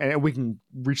 then and we can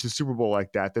reach the Super Bowl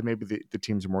like that, then maybe the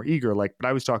teams are more eager. Like, but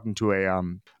I was talking to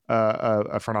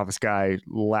a front office guy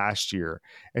last year,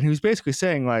 and he was basically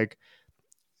saying, like,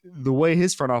 the way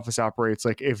his front office operates,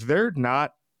 like, if they're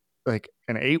not like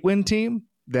an 8-win team,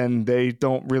 then they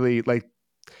don't really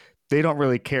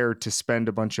care to spend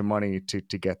a bunch of money to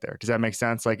get there. Does that make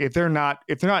sense? Like, if they're not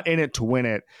in it to win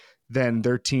it, then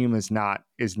their team is not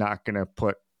going to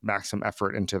put maximum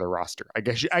effort into the roster. I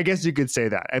guess you could say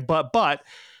that. But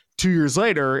 2 years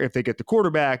later, if they get the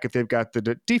quarterback, if they've got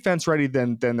the defense ready,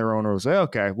 then their owner will say,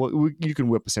 okay, well, you can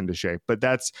whip us into shape. But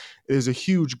there's a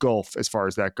huge gulf as far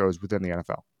as that goes within the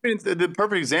NFL. The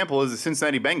perfect example is the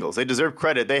Cincinnati Bengals. They deserve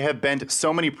credit. They have bent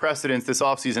so many precedents this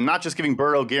offseason, not just giving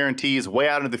Burrow guarantees way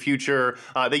out into the future.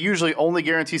 They usually only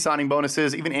guarantee signing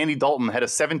bonuses. Even Andy Dalton had a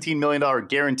 $17 million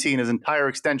guarantee in his entire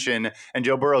extension, and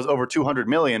Joe Burrow's over $200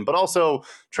 million. But also,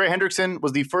 Trey Hendrickson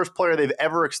was the first player they've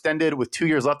ever extended with 2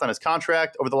 years left on his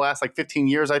contract over the last 15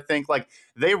 years, I think. Like,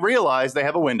 they realize they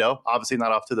have a window, obviously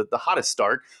not off to the hottest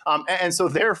start. And so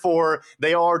therefore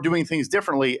they are doing things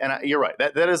differently. And you're right.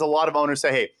 That is a lot of owners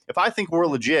say, hey, if I think we're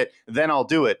legit, then I'll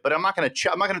do it. But I'm not going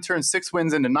to turn 6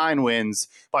 wins into 9 wins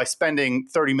by spending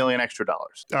 $30 million extra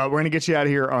dollars. We're going to get you out of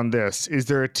here on this. Is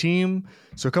there a team?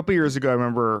 So a couple of years ago, I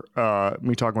remember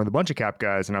me talking with a bunch of cap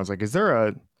guys, and I was like, is there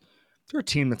a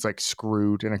team that's like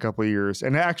screwed in a couple of years?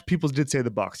 And actually, people did say the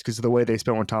Bucs because of the way they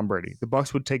spent with Tom Brady. The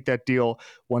Bucs would take that deal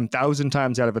 1,000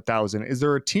 times out of 1,000. Is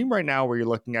there a team right now where you're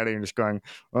looking at it and just going,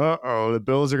 the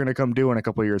Bills are going to come due in a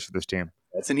couple of years for this team?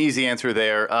 That's an easy answer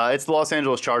there. It's the Los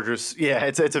Angeles Chargers. Yeah,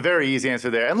 it's a very easy answer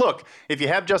there. And look, if you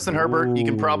have Justin Herbert, you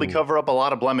can probably Ooh. cover up a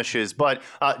lot of blemishes. But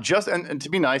and to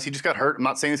be nice, he just got hurt. I'm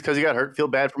not saying this because he got hurt. Feel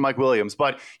bad for Mike Williams.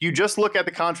 But you just look at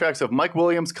the contracts of Mike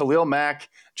Williams, Khalil Mack,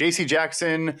 J.C.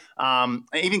 Jackson,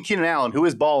 even Keenan Allen, who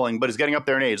is balling but is getting up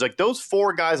there in age. Like those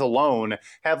four guys alone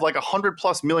have like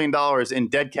 $100+ million in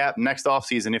dead cap next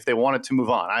offseason if they wanted to move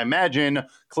on. I imagine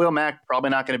Khalil Mack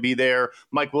probably not going to be there.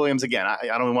 Mike Williams, again, I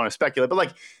don't even want to speculate, but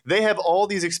like they have all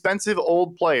these expensive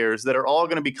old players that are all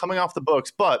going to be coming off the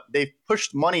books, but they've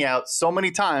pushed money out so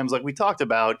many times, like we talked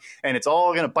about, and it's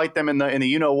all going to bite them in the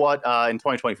you know what in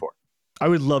 2024. I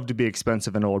would love to be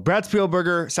expensive and old. Brad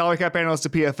Spielberger, salary cap analyst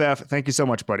at PFF. Thank you so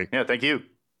much, buddy. Yeah, thank you.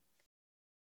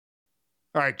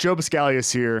 All right, Joe Biscaglia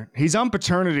is here. He's on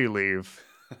paternity leave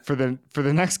for the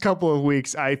next couple of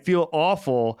weeks. I feel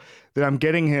awful that I'm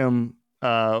getting him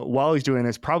while he's doing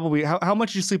this. Probably. How much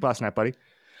did you sleep last night, buddy?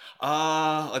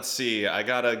 Let's see. I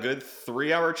got a good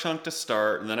 3-hour chunk to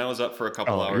start, and then I was up for a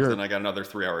couple hours, then I got another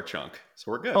 3-hour chunk. So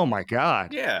we're good. Oh my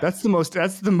God. Yeah. That's the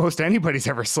most anybody's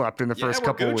ever slept in the first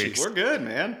couple of weeks. We're good,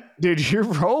 man. Dude, you're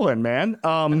rolling, man.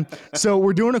 So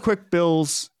we're doing a quick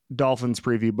Bills Dolphins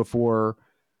preview before,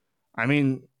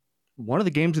 one of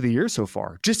the games of the year so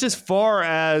far. Just as far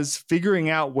as figuring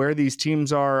out where these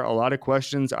teams are, a lot of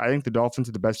questions. I think the Dolphins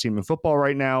are the best team in football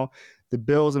right now. The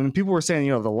Bills, people were saying,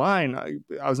 the line,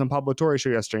 I was on Pablo Torre's show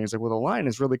yesterday. He's like, well, the line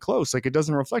is really close. Like, it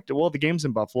doesn't reflect it. Well, the game's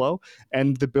in Buffalo,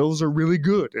 and the Bills are really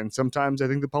good. And sometimes I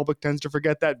think the public tends to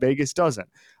forget that. Vegas doesn't.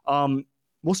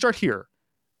 We'll start here.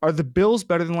 Are the Bills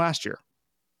better than last year?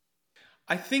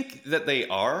 I think that they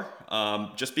are,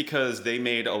 just because they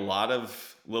made a lot of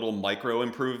little micro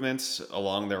improvements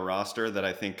along their roster that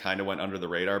I think kind of went under the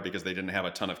radar because they didn't have a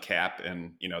ton of cap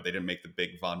and, they didn't make the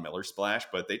big Von Miller splash,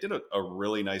 but they did a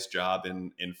really nice job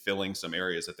in filling some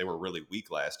areas that they were really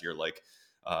weak last year. Like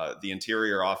the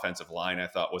interior offensive line, I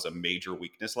thought was a major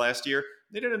weakness last year.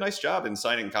 They did a nice job in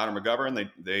signing Connor McGovern.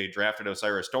 They drafted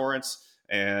Osiris Torrance.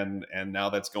 And now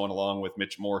that's going along with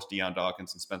Mitch Morse, Deion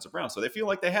Dawkins, and Spencer Brown. So they feel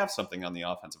like they have something on the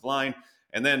offensive line.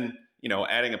 And then,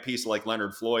 adding a piece like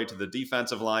Leonard Floyd to the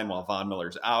defensive line while Von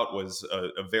Miller's out was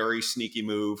a very sneaky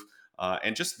move.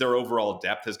 And just their overall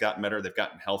depth has gotten better. They've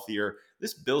gotten healthier.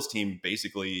 This Bills team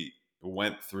basically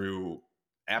went through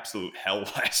absolute hell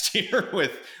last year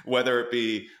with whether it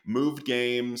be moved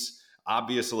games,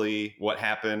 obviously what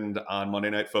happened on Monday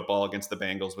Night Football against the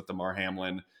Bengals with Damar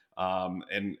Hamlin,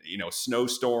 and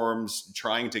snowstorms,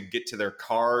 trying to get to their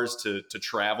cars to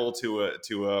travel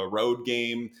to a road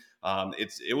game.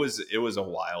 It was a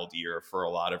wild year for a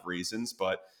lot of reasons,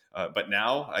 but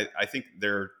now I think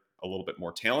they're a little bit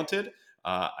more talented.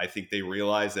 I think they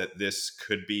realize that this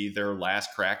could be their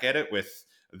last crack at it with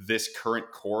this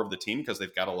current core of the team because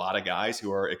they've got a lot of guys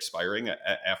who are expiring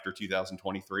after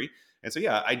 2023. And so,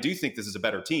 yeah, I do think this is a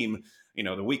better team.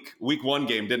 The week one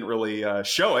game didn't really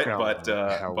show it, but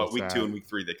week 2 and week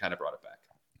 3, they kind of brought it back.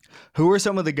 Who are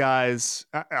some of the guys?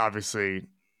 Obviously,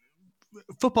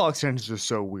 football extensions are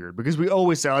so weird because we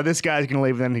always say, oh, this guy's going to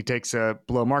leave, then he takes a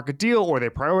below market deal, or they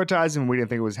prioritize him. We didn't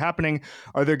think it was happening.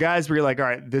 Are there guys where you're like, all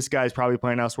right, this guy's probably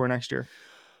playing elsewhere next year?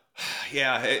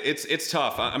 Yeah, it's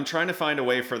tough. I'm trying to find a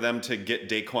way for them to get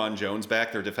Daquan Jones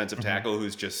back, their defensive tackle,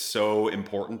 who's just so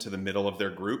important to the middle of their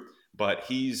group. But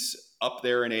he's up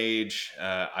there in age.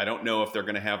 I don't know if they're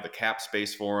going to have the cap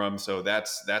space for him. So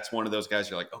that's one of those guys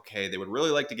you're like, okay, they would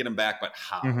really like to get him back, but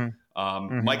how?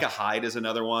 Micah Hyde is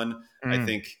another one. I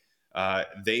think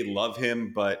they love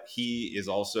him, but he is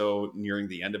also nearing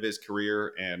the end of his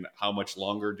career. And how much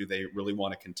longer do they really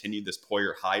want to continue this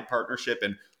Poyer-Hyde partnership?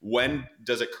 And when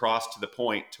does it cross to the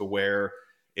point to where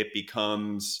it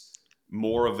becomes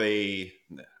more of a,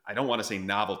 I don't want to say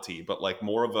novelty, but like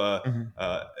more of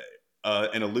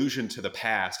an allusion to the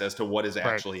past as to what is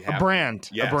actually happening. A brand.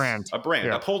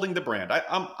 Yeah. Upholding the brand.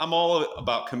 I'm all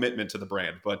about commitment to the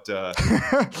brand, but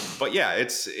yeah,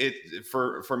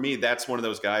 for me, that's one of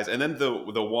those guys. And then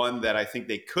the one that I think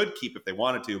they could keep if they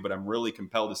wanted to, but I'm really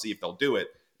compelled to see if they'll do it,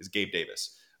 is Gabe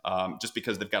Davis. Just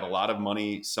because they've got a lot of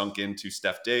money sunk into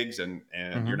Steph Diggs, and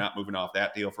you're not moving off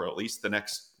that deal for at least the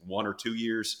next 1 or 2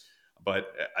 years.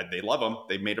 But they love him.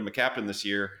 They made him a captain this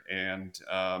year, and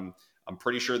I'm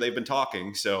pretty sure they've been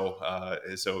talking. So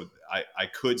I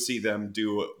could see them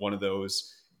do one of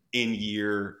those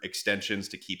in-year extensions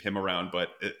to keep him around. But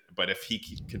if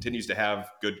he continues to have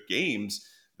good games,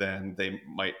 then they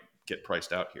might get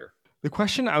priced out here. The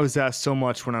question I was asked so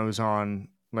much when I was on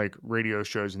like radio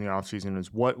shows in the offseason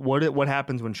is what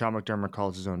happens when Sean McDermott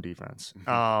calls his own defense?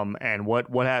 And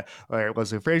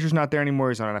Leslie Frazier's not there anymore.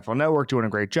 He's on NFL Network doing a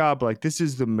great job. But like, this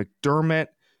is the McDermott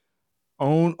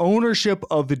ownership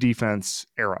of the defense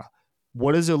era.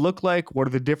 What does it look like? What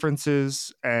are the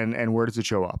differences, and where does it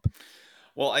show up?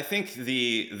 Well, I think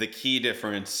the key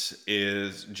difference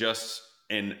is just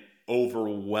an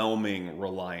overwhelming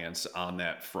reliance on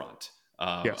that front,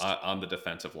 Yes. on the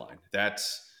defensive line.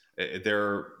 That's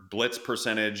their blitz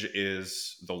percentage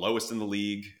is the lowest in the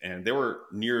league, and they were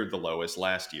near the lowest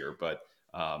last year. But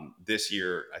this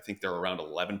year, I think they're around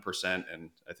 11%, and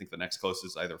I think the next closest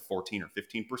is either 14 or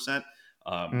 15%.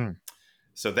 Um, Mm.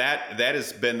 so that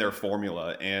has been their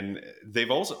formula, and they've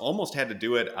also almost had to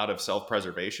do it out of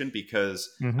self-preservation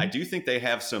because I Mm-hmm. do think they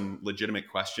have some legitimate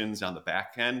questions on the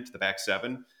back end, the back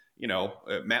seven.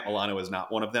 Matt Milano is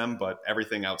not one of them, but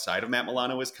everything outside of Matt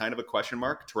Milano is kind of a question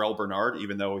mark. Terrell Bernard,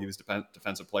 even though he was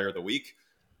defensive player of the week,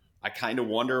 I kind of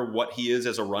wonder what he is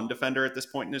as a run defender at this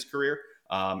point in his career.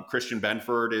 Christian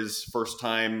Benford is first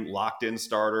time locked in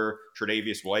starter.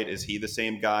 Tre'Davious White, is he the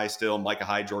same guy still? Micah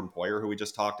Hyde, Jordan Poyer, who we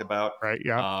just talked about. Right.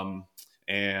 Yeah. Um,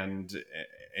 and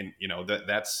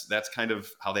that's kind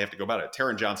of how they have to go about it.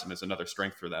 Taron Johnson is another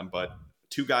strength for them, but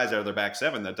two guys out of their back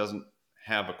seven that doesn't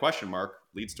have a question mark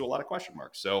leads to a lot of question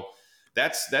marks. So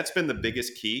that's been the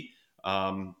biggest key.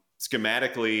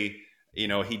 Schematically,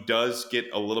 he does get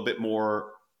a little bit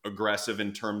more aggressive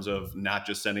in terms of not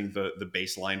just sending the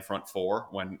baseline front four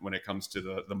when it comes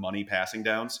to the money passing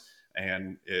downs.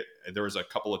 And there was a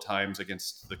couple of times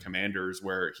against the Commanders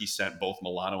where he sent both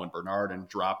Milano and Bernard and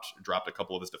dropped a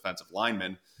couple of his defensive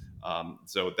linemen.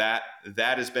 So that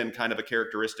has been kind of a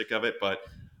characteristic of it. But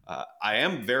I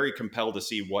am very compelled to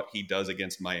see what he does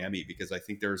against Miami, because I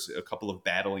think there's a couple of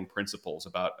battling principles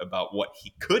about what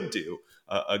he could do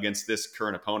against this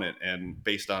current opponent, and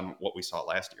based on what we saw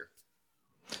last year.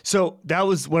 So that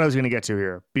was what I was going to get to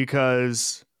here,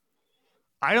 because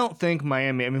I don't think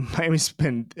Miami's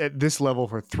been at this level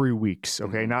for 3 weeks,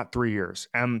 okay, Mm-hmm. not 3 years.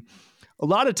 And a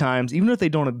lot of times, even if they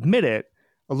don't admit it,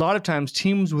 a lot of times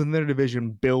teams within their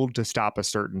division build to stop a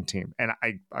certain team. And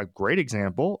a great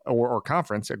example, or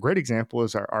conference, a great example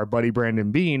is our buddy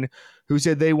Brandon Bean, who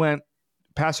said they went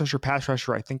pass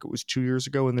rusher, I think it was 2 years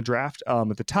ago in the draft,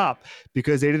 at the top,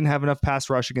 because they didn't have enough pass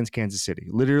rush against Kansas City.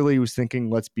 Literally, he was thinking,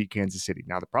 let's beat Kansas City.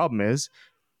 Now, the problem is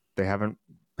they haven't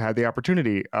had the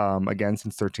opportunity again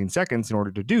since 13 seconds in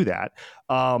order to do that,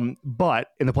 but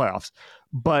in the playoffs.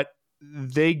 But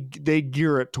they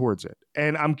gear it towards it.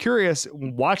 And I'm curious,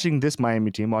 watching this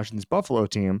Miami team, watching this Buffalo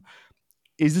team,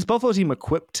 is this Buffalo team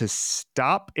equipped to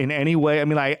stop in any way? I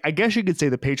mean, I guess you could say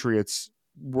the Patriots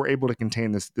were able to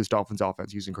contain this Dolphins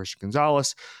offense using Christian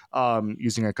Gonzalez,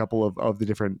 using a couple of the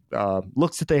different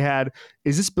looks that they had.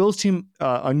 Is this Bills team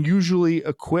unusually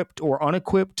equipped or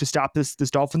unequipped to stop this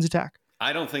Dolphins attack?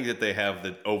 I don't think that they have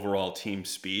the overall team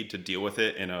speed to deal with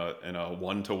it in a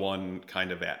one-to-one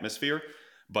kind of atmosphere,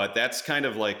 but that's kind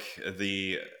of like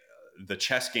the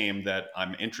chess game that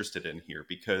I'm interested in here,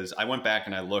 because I went back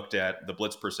and I looked at the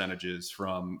blitz percentages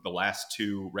from the last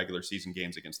two regular season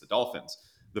games against the Dolphins.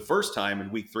 The first time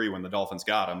in week 3 when the Dolphins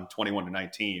got them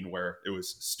 21-19, where it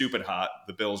was stupid hot,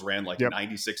 the Bills ran like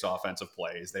 96 offensive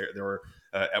plays. There were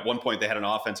at one point they had an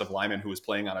offensive lineman who was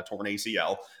playing on a torn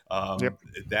ACL.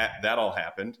 That all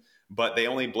happened, but they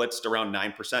only blitzed around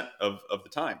 9% of the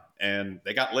time, and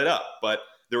they got lit up. But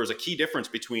there was a key difference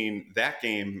between that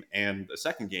game and the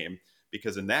second game,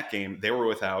 because in that game they were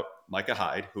without Micah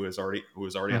Hyde, who was already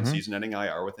on season-ending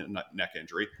IR with a neck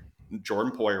injury.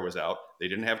 Jordan Poyer was out. They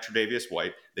didn't have Tre'Davious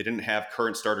White. They didn't have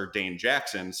current starter Dane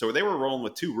Jackson. So they were rolling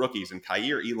with 2 rookies, in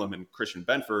Kaiir Elam and Christian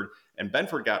Benford. And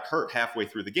Benford got hurt halfway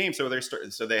through the game. So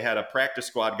they had a practice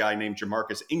squad guy named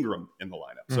Jamarcus Ingram in the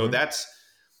lineup. So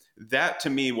that to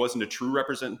me wasn't a true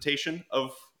representation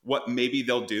of what maybe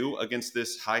they'll do against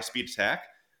this high-speed attack.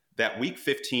 That week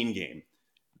 15 game,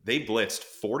 they blitzed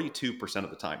 42% of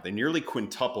the time. They nearly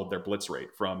quintupled their blitz rate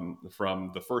from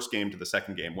the first game to the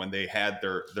second game, when they had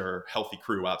their healthy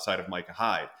crew outside of Micah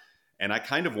Hyde. And I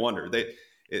kind of wonder,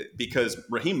 because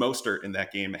Raheem Mostert in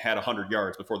that game had 100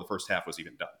 yards before the first half was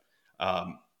even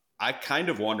done. I kind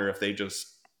of wonder if they just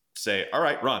say, all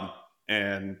right, run.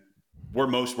 And we're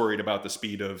most worried about the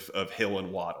speed of Hill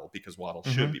and Waddle, because Waddle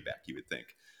should be back, you would think.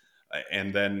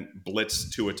 And then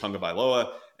blitz Tua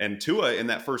Tagovailoa. And Tua in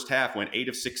that first half went 8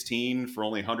 of 16 for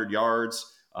only 100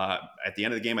 yards. At the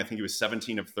end of the game, I think he was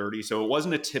 17 of 30. So it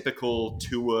wasn't a typical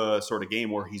Tua sort of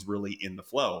game where he's really in the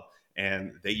flow.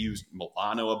 And they used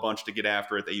Milano a bunch to get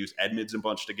after it. They used Edmonds a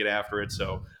bunch to get after it.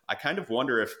 So I kind of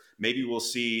wonder if maybe we'll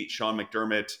see Sean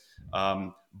McDermott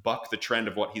buck the trend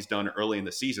of what he's done early in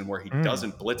the season, where he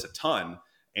doesn't blitz a ton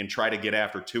and try to get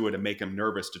after Tua to make him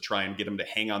nervous, to try and get him to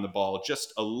hang on the ball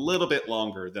just a little bit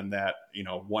longer than that,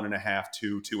 1.5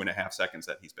 to 2.5 seconds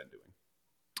that he's been doing.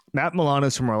 Matt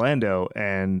Milano's from Orlando,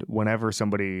 and whenever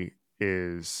somebody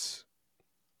is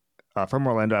from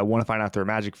Orlando, I want to find out they're a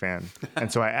Magic fan.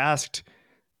 And so I asked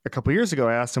a couple years ago,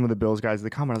 I asked some of the Bills guys in the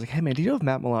comment, I was like, hey man, do you know if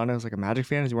Matt Milano is like a Magic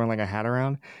fan? Is he wearing like a hat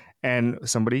around? And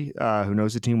somebody who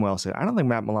knows the team well said, I don't think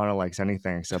Matt Milano likes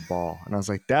anything except ball. And I was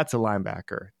like, that's a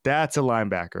linebacker. That's a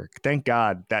linebacker. Thank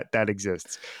God that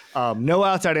exists. No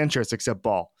outside interest except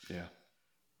ball. Yeah.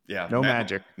 Yeah. No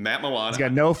Magic. Matt Milano. He's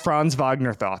got no Franz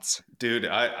Wagner thoughts. Dude,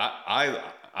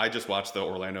 I just watched the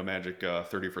Orlando Magic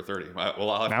 30 for 30.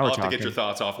 I'll have to get your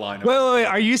thoughts offline. Wait.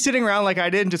 Are you sitting around like I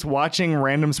did and just watching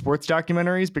random sports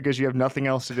documentaries because you have nothing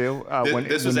else to do?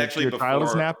 This was actually your before child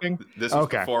is napping? This was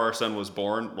before our son was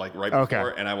born, like right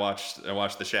before. Okay. And I watched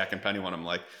the Shaq and Penny one. I'm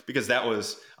like, because that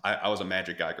was I was a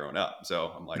Magic guy growing up,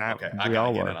 so I'm like, okay, I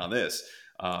gotta get in on this.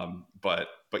 But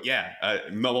yeah,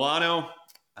 Milano.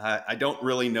 I don't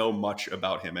really know much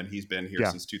about him, and he's been here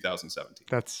since 2017.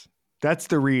 That's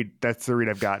the read. That's the read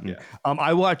I've gotten. Yeah.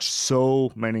 I watch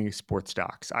so many sports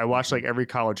docs. I watch like every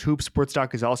college hoop sports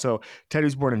doc. Is also Ted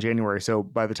was born in January, so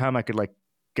by the time I could like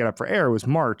get up for air, it was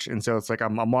March, and so it's like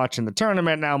I'm watching the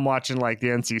tournament now. I'm watching like the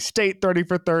NC State 30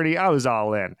 for 30. I was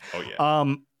all in. Oh yeah. All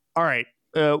right.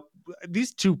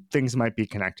 These two things might be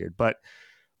connected, but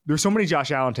there's so many Josh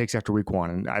Allen takes after week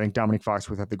one, and I think Dominique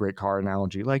Foxworth had the great car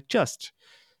analogy. Like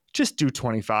just do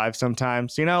 25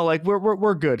 sometimes, like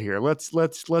we're good here. Let's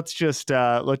just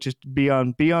be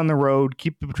on the road,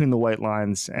 keep it between the white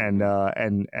lines and get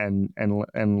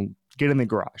in the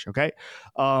garage. Okay.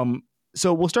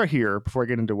 So we'll start here before I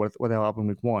get into what the hell happened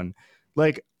week one.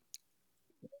 Like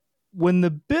when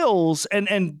the Bills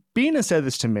and Bean said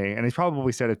this to me, and he's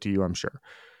probably said it to you, I'm sure.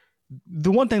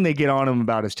 The one thing they get on him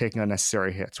about is taking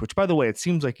unnecessary hits, which by the way, it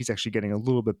seems like he's actually getting a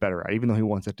little bit better at, even though he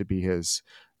wants it to be his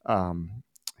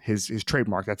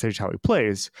trademark. That's just how he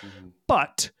plays. Mm-hmm.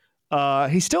 But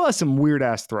he still has some weird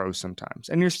ass throws sometimes.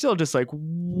 And you're still just like,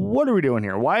 what are we doing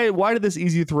here? Why did this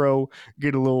easy throw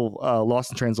get a little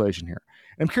lost in translation here?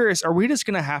 And I'm curious, are we just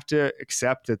going to have to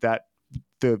accept that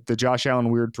the Josh Allen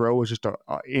weird throw was just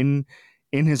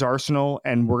in his arsenal,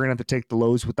 and we're going to have to take the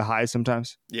lows with the highs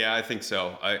sometimes? Yeah, I think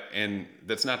so. And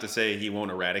that's not to say he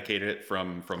won't eradicate it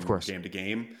from game to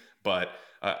game. But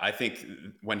I think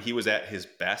when he was at his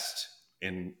best,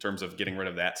 in terms of getting rid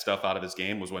of that stuff out of his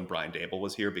game, was when Brian Daboll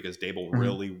was here, because Daboll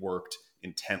really worked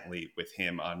intently with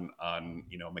him on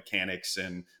mechanics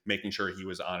and making sure he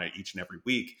was on it each and every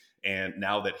week. And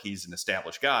now that he's an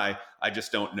established guy, I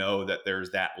just don't know that there's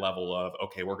that level of,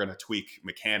 okay, we're going to tweak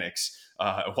mechanics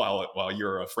while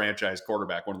you're a franchise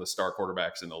quarterback, one of the star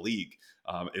quarterbacks in the league.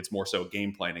 It's more so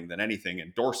game planning than anything.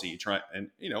 And Dorsey trying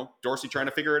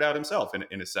to figure it out himself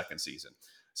in his second season.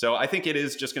 So I think it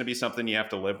is just going to be something you have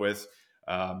to live with.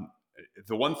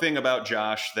 The one thing about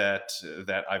Josh that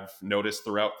I've noticed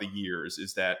throughout the years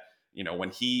is that,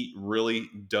 when he really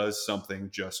does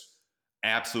something just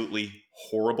absolutely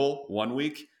horrible one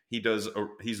week,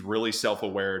 he's really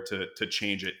self-aware to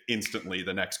change it instantly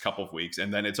the next couple of weeks.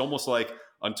 And then it's almost like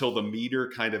until the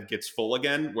meter kind of gets full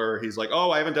again, where he's like,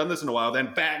 oh, I haven't done this in a while,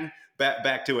 then bang,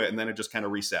 back to it. And then it just kind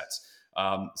of resets.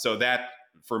 So that,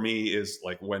 for me, is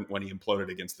like when he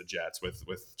imploded against the Jets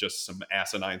with just some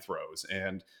asinine throws,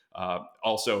 and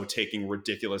also taking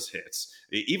ridiculous hits.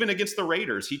 Even against the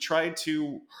Raiders, he tried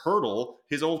to hurdle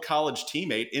his old college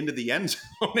teammate into the end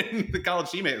zone, and the college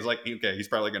teammate was like, okay, he's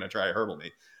probably going to try to hurdle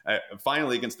me.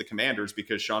 Finally, against the Commanders,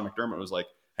 because Sean McDermott was like,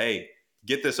 hey,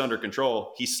 get this under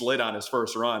control, he slid on his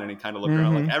first run, and he kind of looked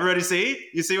around like, everybody see?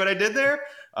 You see what I did there?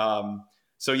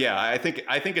 So yeah, I think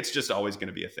it's just always going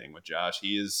to be a thing with Josh.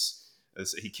 You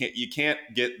can't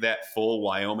get that full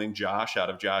Wyoming Josh out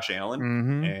of Josh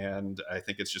Allen. And I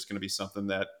think it's just going to be something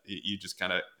that you just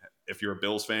kind of, if you're a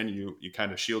Bills fan, you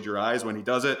kind of shield your eyes when he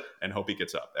does it and hope he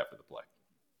gets up after the play.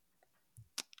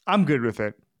 I'm good with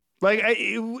it. Like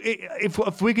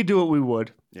if we could do it, we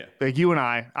would. Yeah. Like you and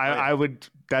I would.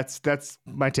 That's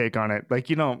my take on it. Like,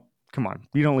 come on,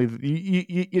 you don't leave.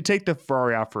 You take the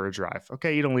Ferrari out for a drive.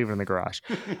 Okay, you don't leave it in the garage.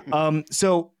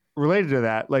 So related to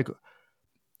that, like,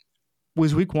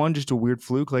 was week one just a weird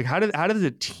fluke? Like, how does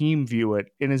a team view it?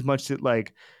 In as much that,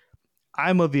 like,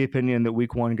 I'm of the opinion that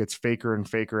week one gets faker and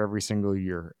faker every single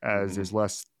year as there's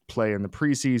less play in the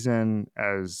preseason,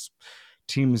 as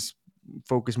teams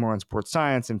focus more on sports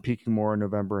science and peaking more in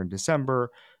November and December.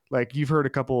 Like, you've heard a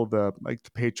couple of the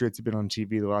Patriots have been on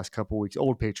TV the last couple of weeks,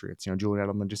 old Patriots, Julian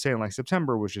Edelman just saying, like,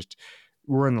 September was just,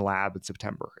 we're in the lab in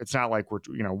September. It's not like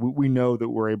we know that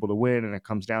we're able to win, and it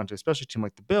comes down to, especially a team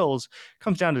like the Bills,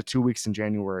 comes down to 2 weeks in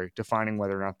January defining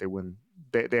whether or not they win.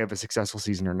 They have a successful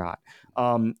season or not.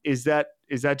 Is that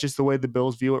just the way the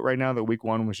Bills view it right now? That week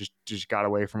one was just got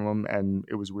away from them and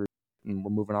it was weird? and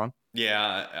we're moving on?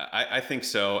 Yeah, I think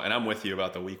so. And I'm with you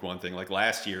about the week one thing. Like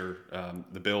last year,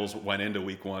 the Bills went into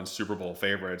week one Super Bowl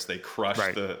favorites. They crushed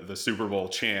Right. the Super Bowl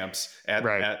champs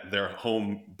Right. at their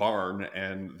home barn.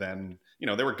 And then,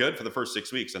 they were good for the first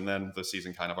 6 weeks. And then the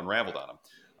season kind of unraveled on them.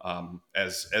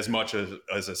 As much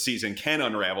as a season can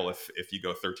unravel if you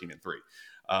go 13-3.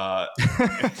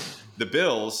 The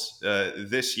Bills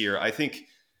this year, I think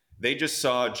they just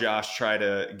saw Josh try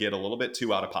to get a little bit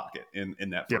too out of pocket in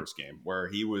that Yep. first game, where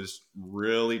he was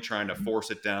really trying to force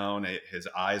it down. His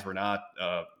eyes were not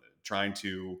trying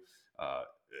to.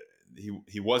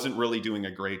 He wasn't really doing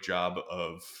a great job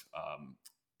of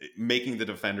making the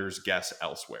defenders guess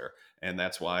elsewhere, and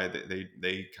that's why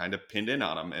they kind of pinned in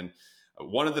on him. And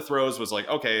one of the throws was like,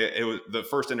 okay, it was the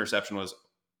first interception was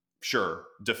sure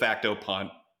de facto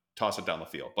punt, toss it down the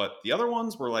field, but the other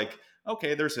ones were like,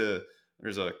 okay, there's a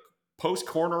post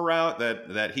corner route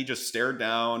that he just stared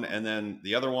down, and then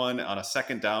the other one on a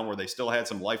second down where they still had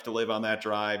some life to live on that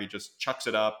drive, he just chucks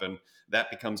it up and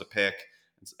that becomes a pick.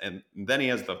 And then he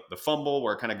has the fumble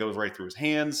where it kind of goes right through his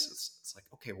hands. It's like,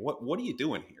 okay, what are you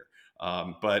doing here?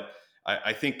 But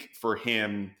I think for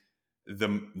him,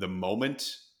 the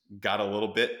moment got a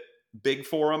little bit big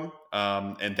for him,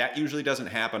 and that usually doesn't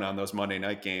happen on those Monday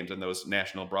night games and those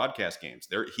national broadcast games.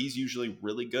 He's usually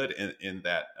really good in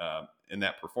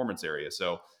that performance area.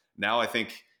 So now I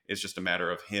think it's just a matter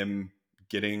of him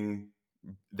getting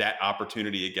that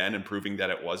opportunity again and proving that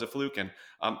it was a fluke. And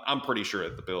I'm pretty sure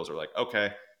that the Bills are like,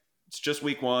 okay, it's just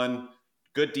week one,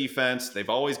 good defense. They've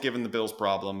always given the Bills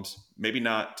problems, maybe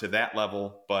not to that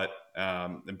level, but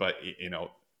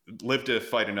live to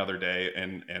fight another day.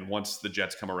 And once the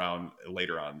Jets come around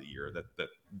later on in the year, that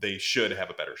they should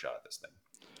have a better shot at this thing.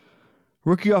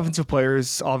 Rookie offensive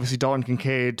players, obviously Dalton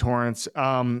Kincaid, Torrance.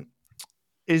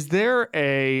 Is there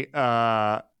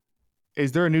a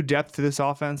new depth to this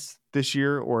offense this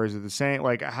year, or is it the same?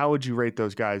 Like, how would you rate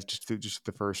those guys just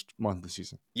the first month of the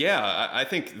season? Yeah, I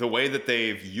think the way that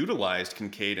they've utilized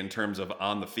Kincaid in terms of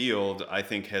on the field, I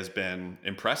think has been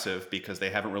impressive because they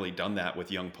haven't really done that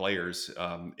with young players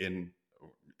in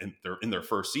their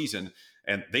first season,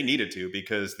 and they needed to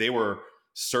because they were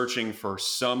searching for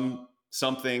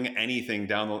anything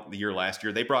down the year last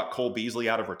year. They brought Cole Beasley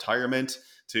out of retirement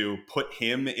to put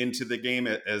him into the game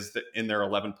in their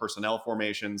 11 personnel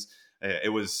formations.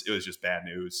 It was just bad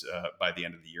news by the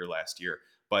end of the year last year.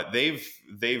 But they've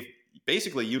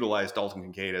basically utilized Dalton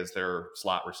Kincaid as their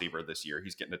slot receiver this year.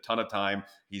 He's getting a ton of time.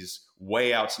 He's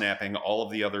way out snapping all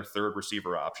of the other third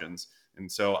receiver options.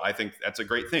 And so I think that's a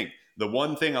great thing. The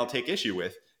one thing I'll take issue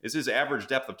with is his average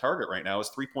depth of target right now is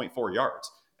 3.4 yards.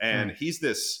 And he's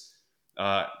this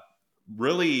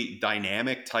really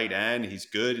dynamic tight end. He's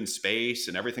good in space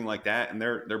and everything like that. And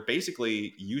they're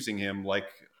basically using him like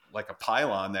a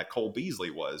pylon that Cole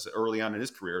Beasley was early on in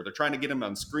his career. They're trying to get him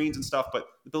on screens and stuff, but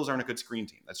the Bills aren't a good screen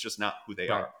team. That's just not who they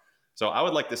are. So I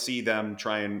would like to see them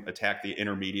try and attack the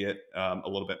intermediate a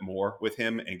little bit more with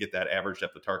him and get that average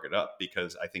depth of target up,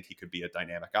 because I think he could be a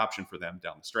dynamic option for them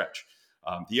down the stretch.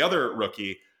 The other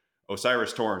rookie,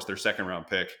 Osiris Torrance, their second round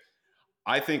pick,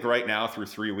 I think right now through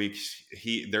 3 weeks,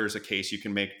 there's a case you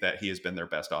can make that he has been their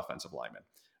best offensive lineman.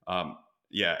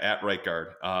 At right guard.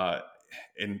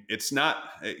 And it's not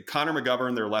Connor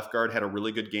McGovern, their left guard, had a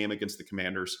really good game against the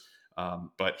Commanders,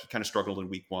 but he kind of struggled in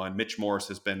week one. Mitch Morse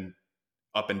has been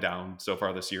up and down so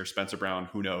far this year. Spencer Brown,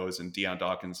 who knows? And Deion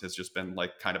Dawkins has just been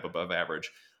like kind of above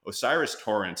average. Osiris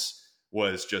Torrance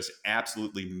was just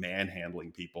absolutely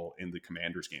manhandling people in the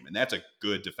Commanders game. And that's a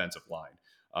good defensive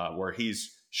line where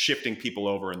he's shifting people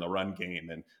over in the run game.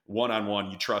 And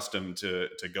one-on-one, you trust him to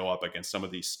go up against some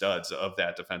of these studs of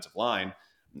that defensive line.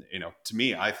 To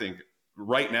me, I think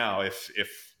right now, if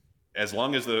as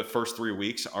long as the first 3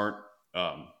 weeks aren't,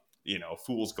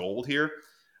 fool's gold here,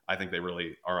 I think they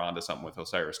really are onto something with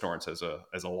Osiris Torrance as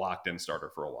a locked-in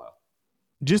starter for a while.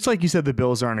 Just like you said, the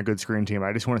Bills aren't a good screen team.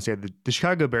 I just want to say that the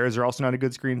Chicago Bears are also not a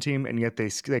good screen team, and yet they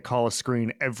call a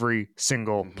screen every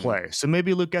single play. So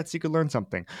maybe Luke Getsy could learn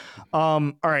something.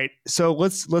 All right, so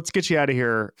let's get you out of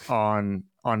here on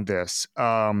this.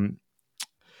 Like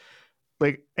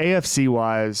AFC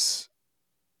wise,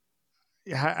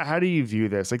 how do you view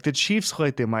this? Like the Chiefs,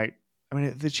 like they might. I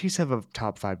mean, the Chiefs have a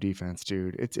top 5 defense,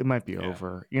 dude. It might be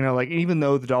over. Like even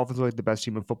though the Dolphins are like the best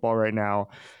team in football right now.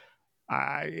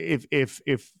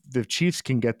 If the Chiefs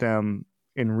can get them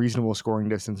in reasonable scoring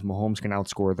distance, Mahomes can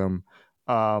outscore them.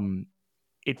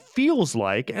 It feels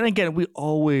like, and again, we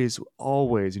always,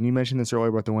 and you mentioned this earlier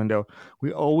about the window,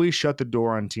 we always shut the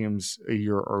door on teams a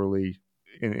year early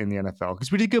in the NFL because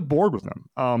we did get bored with them.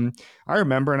 I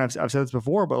remember, and I've said this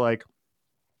before, but like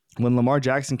when Lamar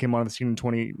Jackson came onto the scene in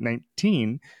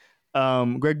 2019,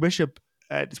 Greg Bishop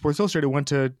at Sports Illustrated went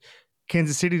to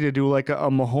Kansas City to do like a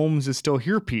Mahomes is still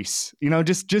here piece,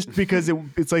 just because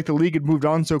it's like the league had moved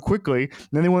on so quickly. And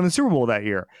then they won the Super Bowl that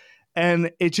year.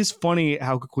 And it's just funny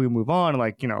how quickly we move on.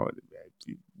 Like,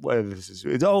 whether this is,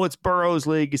 it's Burrow's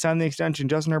league, you signed the extension,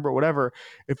 Justin Herbert, whatever.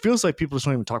 It feels like people just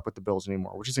don't even talk about the Bills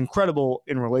anymore, which is incredible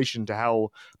in relation to how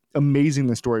amazing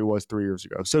the story was 3 years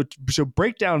ago. So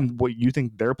break down what you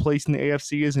think their place in the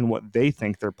AFC is and what they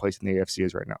think their place in the AFC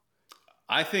is right now.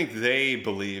 I think they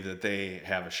believe that they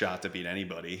have a shot to beat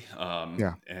anybody.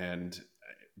 And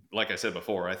like I said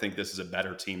before, I think this is a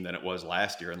better team than it was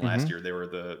last year. And last year they were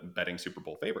the betting Super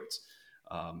Bowl favorites.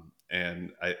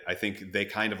 And I think they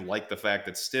kind of like the fact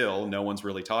that still no one's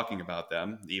really talking about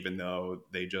them, even though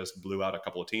they just blew out a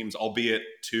couple of teams, albeit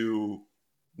two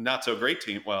not so great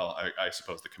team. Well, I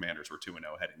suppose the Commanders were 2-0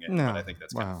 heading in, but I think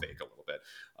that's kind of fake a little bit.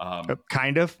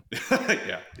 Kind of.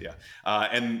 Yeah.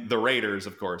 And the Raiders,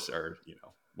 of course, are,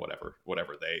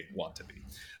 whatever they want to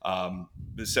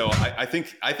be. So I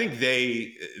think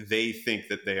they think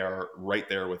that they are right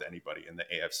there with anybody in the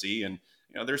AFC. And,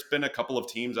 there's been a couple of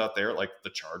teams out there, like the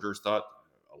Chargers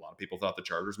a lot of people thought the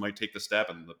Chargers might take the step,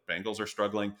 and the Bengals are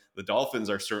struggling. The Dolphins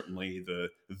are certainly the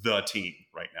team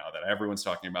right now that everyone's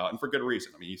talking about, and for good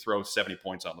reason. I mean, you throw 70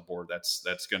 points on the board,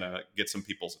 that's going to get some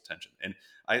people's attention. And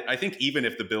I think even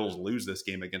if the Bills lose this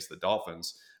game against the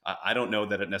Dolphins, I don't know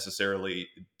that it necessarily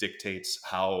dictates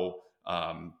how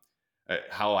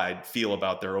I feel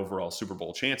about their overall Super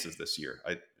Bowl chances this year.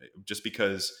 Just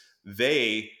because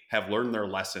they have learned their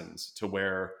lessons to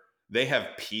where they have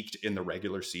peaked in the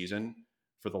regular season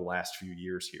for the last few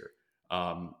years here.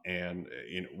 And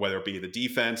whether it be the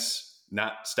defense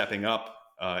not stepping up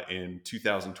in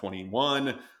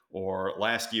 2021 or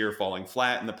last year falling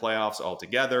flat in the playoffs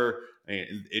altogether,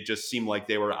 it just seemed like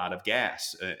they were out of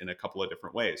gas in a couple of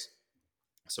different ways.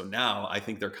 So now I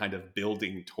think they're kind of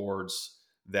building towards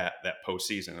that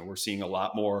postseason, and we're seeing a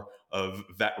lot more of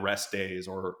vet rest days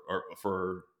or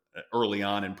for early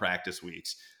on in practice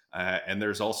weeks. And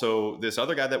there's also this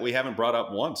other guy that we haven't brought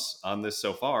up once on this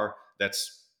so far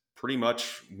that's pretty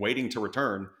much waiting to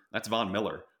return. That's Von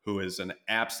Miller, who is an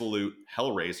absolute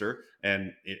hellraiser.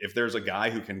 And if there's a guy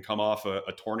who can come off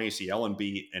a torn ACL and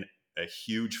be a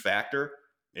huge factor,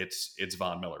 it's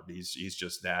Von Miller. He's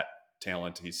just that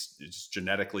talent. He's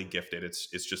genetically gifted. It's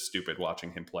just stupid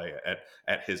watching him play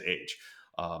at his age.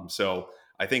 So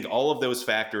I think all of those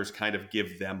factors kind of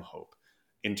give them hope.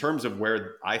 In terms of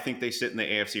where I think they sit in the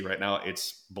AFC right now,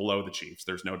 it's below the Chiefs.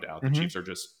 There's no doubt. The Chiefs are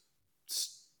just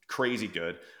crazy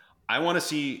good. I want to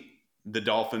see the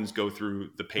Dolphins go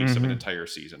through the pace of an entire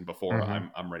season before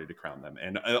I'm ready to crown them.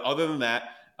 And other than that,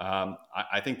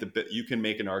 I think you can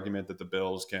make an argument that the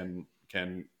Bills can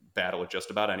battle with just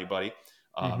about anybody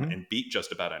and beat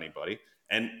just about anybody.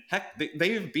 And heck,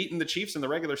 they have beaten the Chiefs in the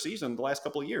regular season the last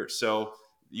couple of years. So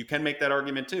you can make that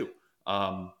argument too.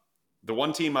 The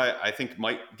one team I think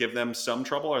might give them some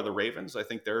trouble are the Ravens. I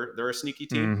think they're a sneaky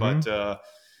team,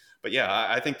 but yeah,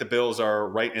 I think the Bills are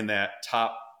right in that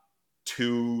top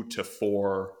 2 to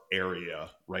 4 area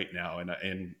right now.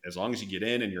 And as long as you get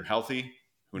in and you're healthy,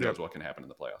 who knows what can happen in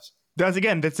the playoffs. That's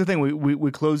the thing.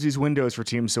 We close these windows for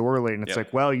teams so early, and it's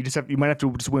like, well, you might have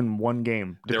to just win one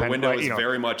game. Their window is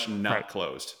very much not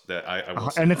closed. That I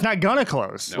will say. And it's not gonna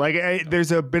close. No,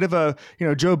 there's a bit of a,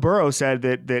 Joe Burrow said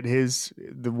that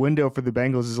the window for the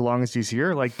Bengals is as long as he's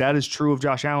here. Like that is true of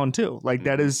Josh Allen too. Like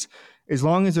that is, as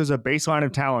long as there's a baseline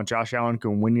of talent, Josh Allen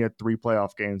can win you 3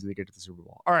 playoff games and they get to the Super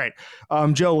Bowl. All right,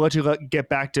 Joe, we'll let you get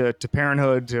back to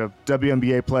parenthood, to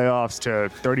WNBA playoffs,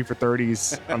 to 30 for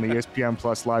 30s on the ESPN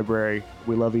Plus library.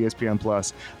 We love ESPN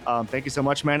Plus. Thank you so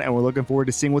much, man, and we're looking forward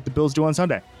to seeing what the Bills do on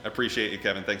Sunday. I appreciate you,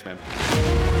 Kevin. Thanks, man.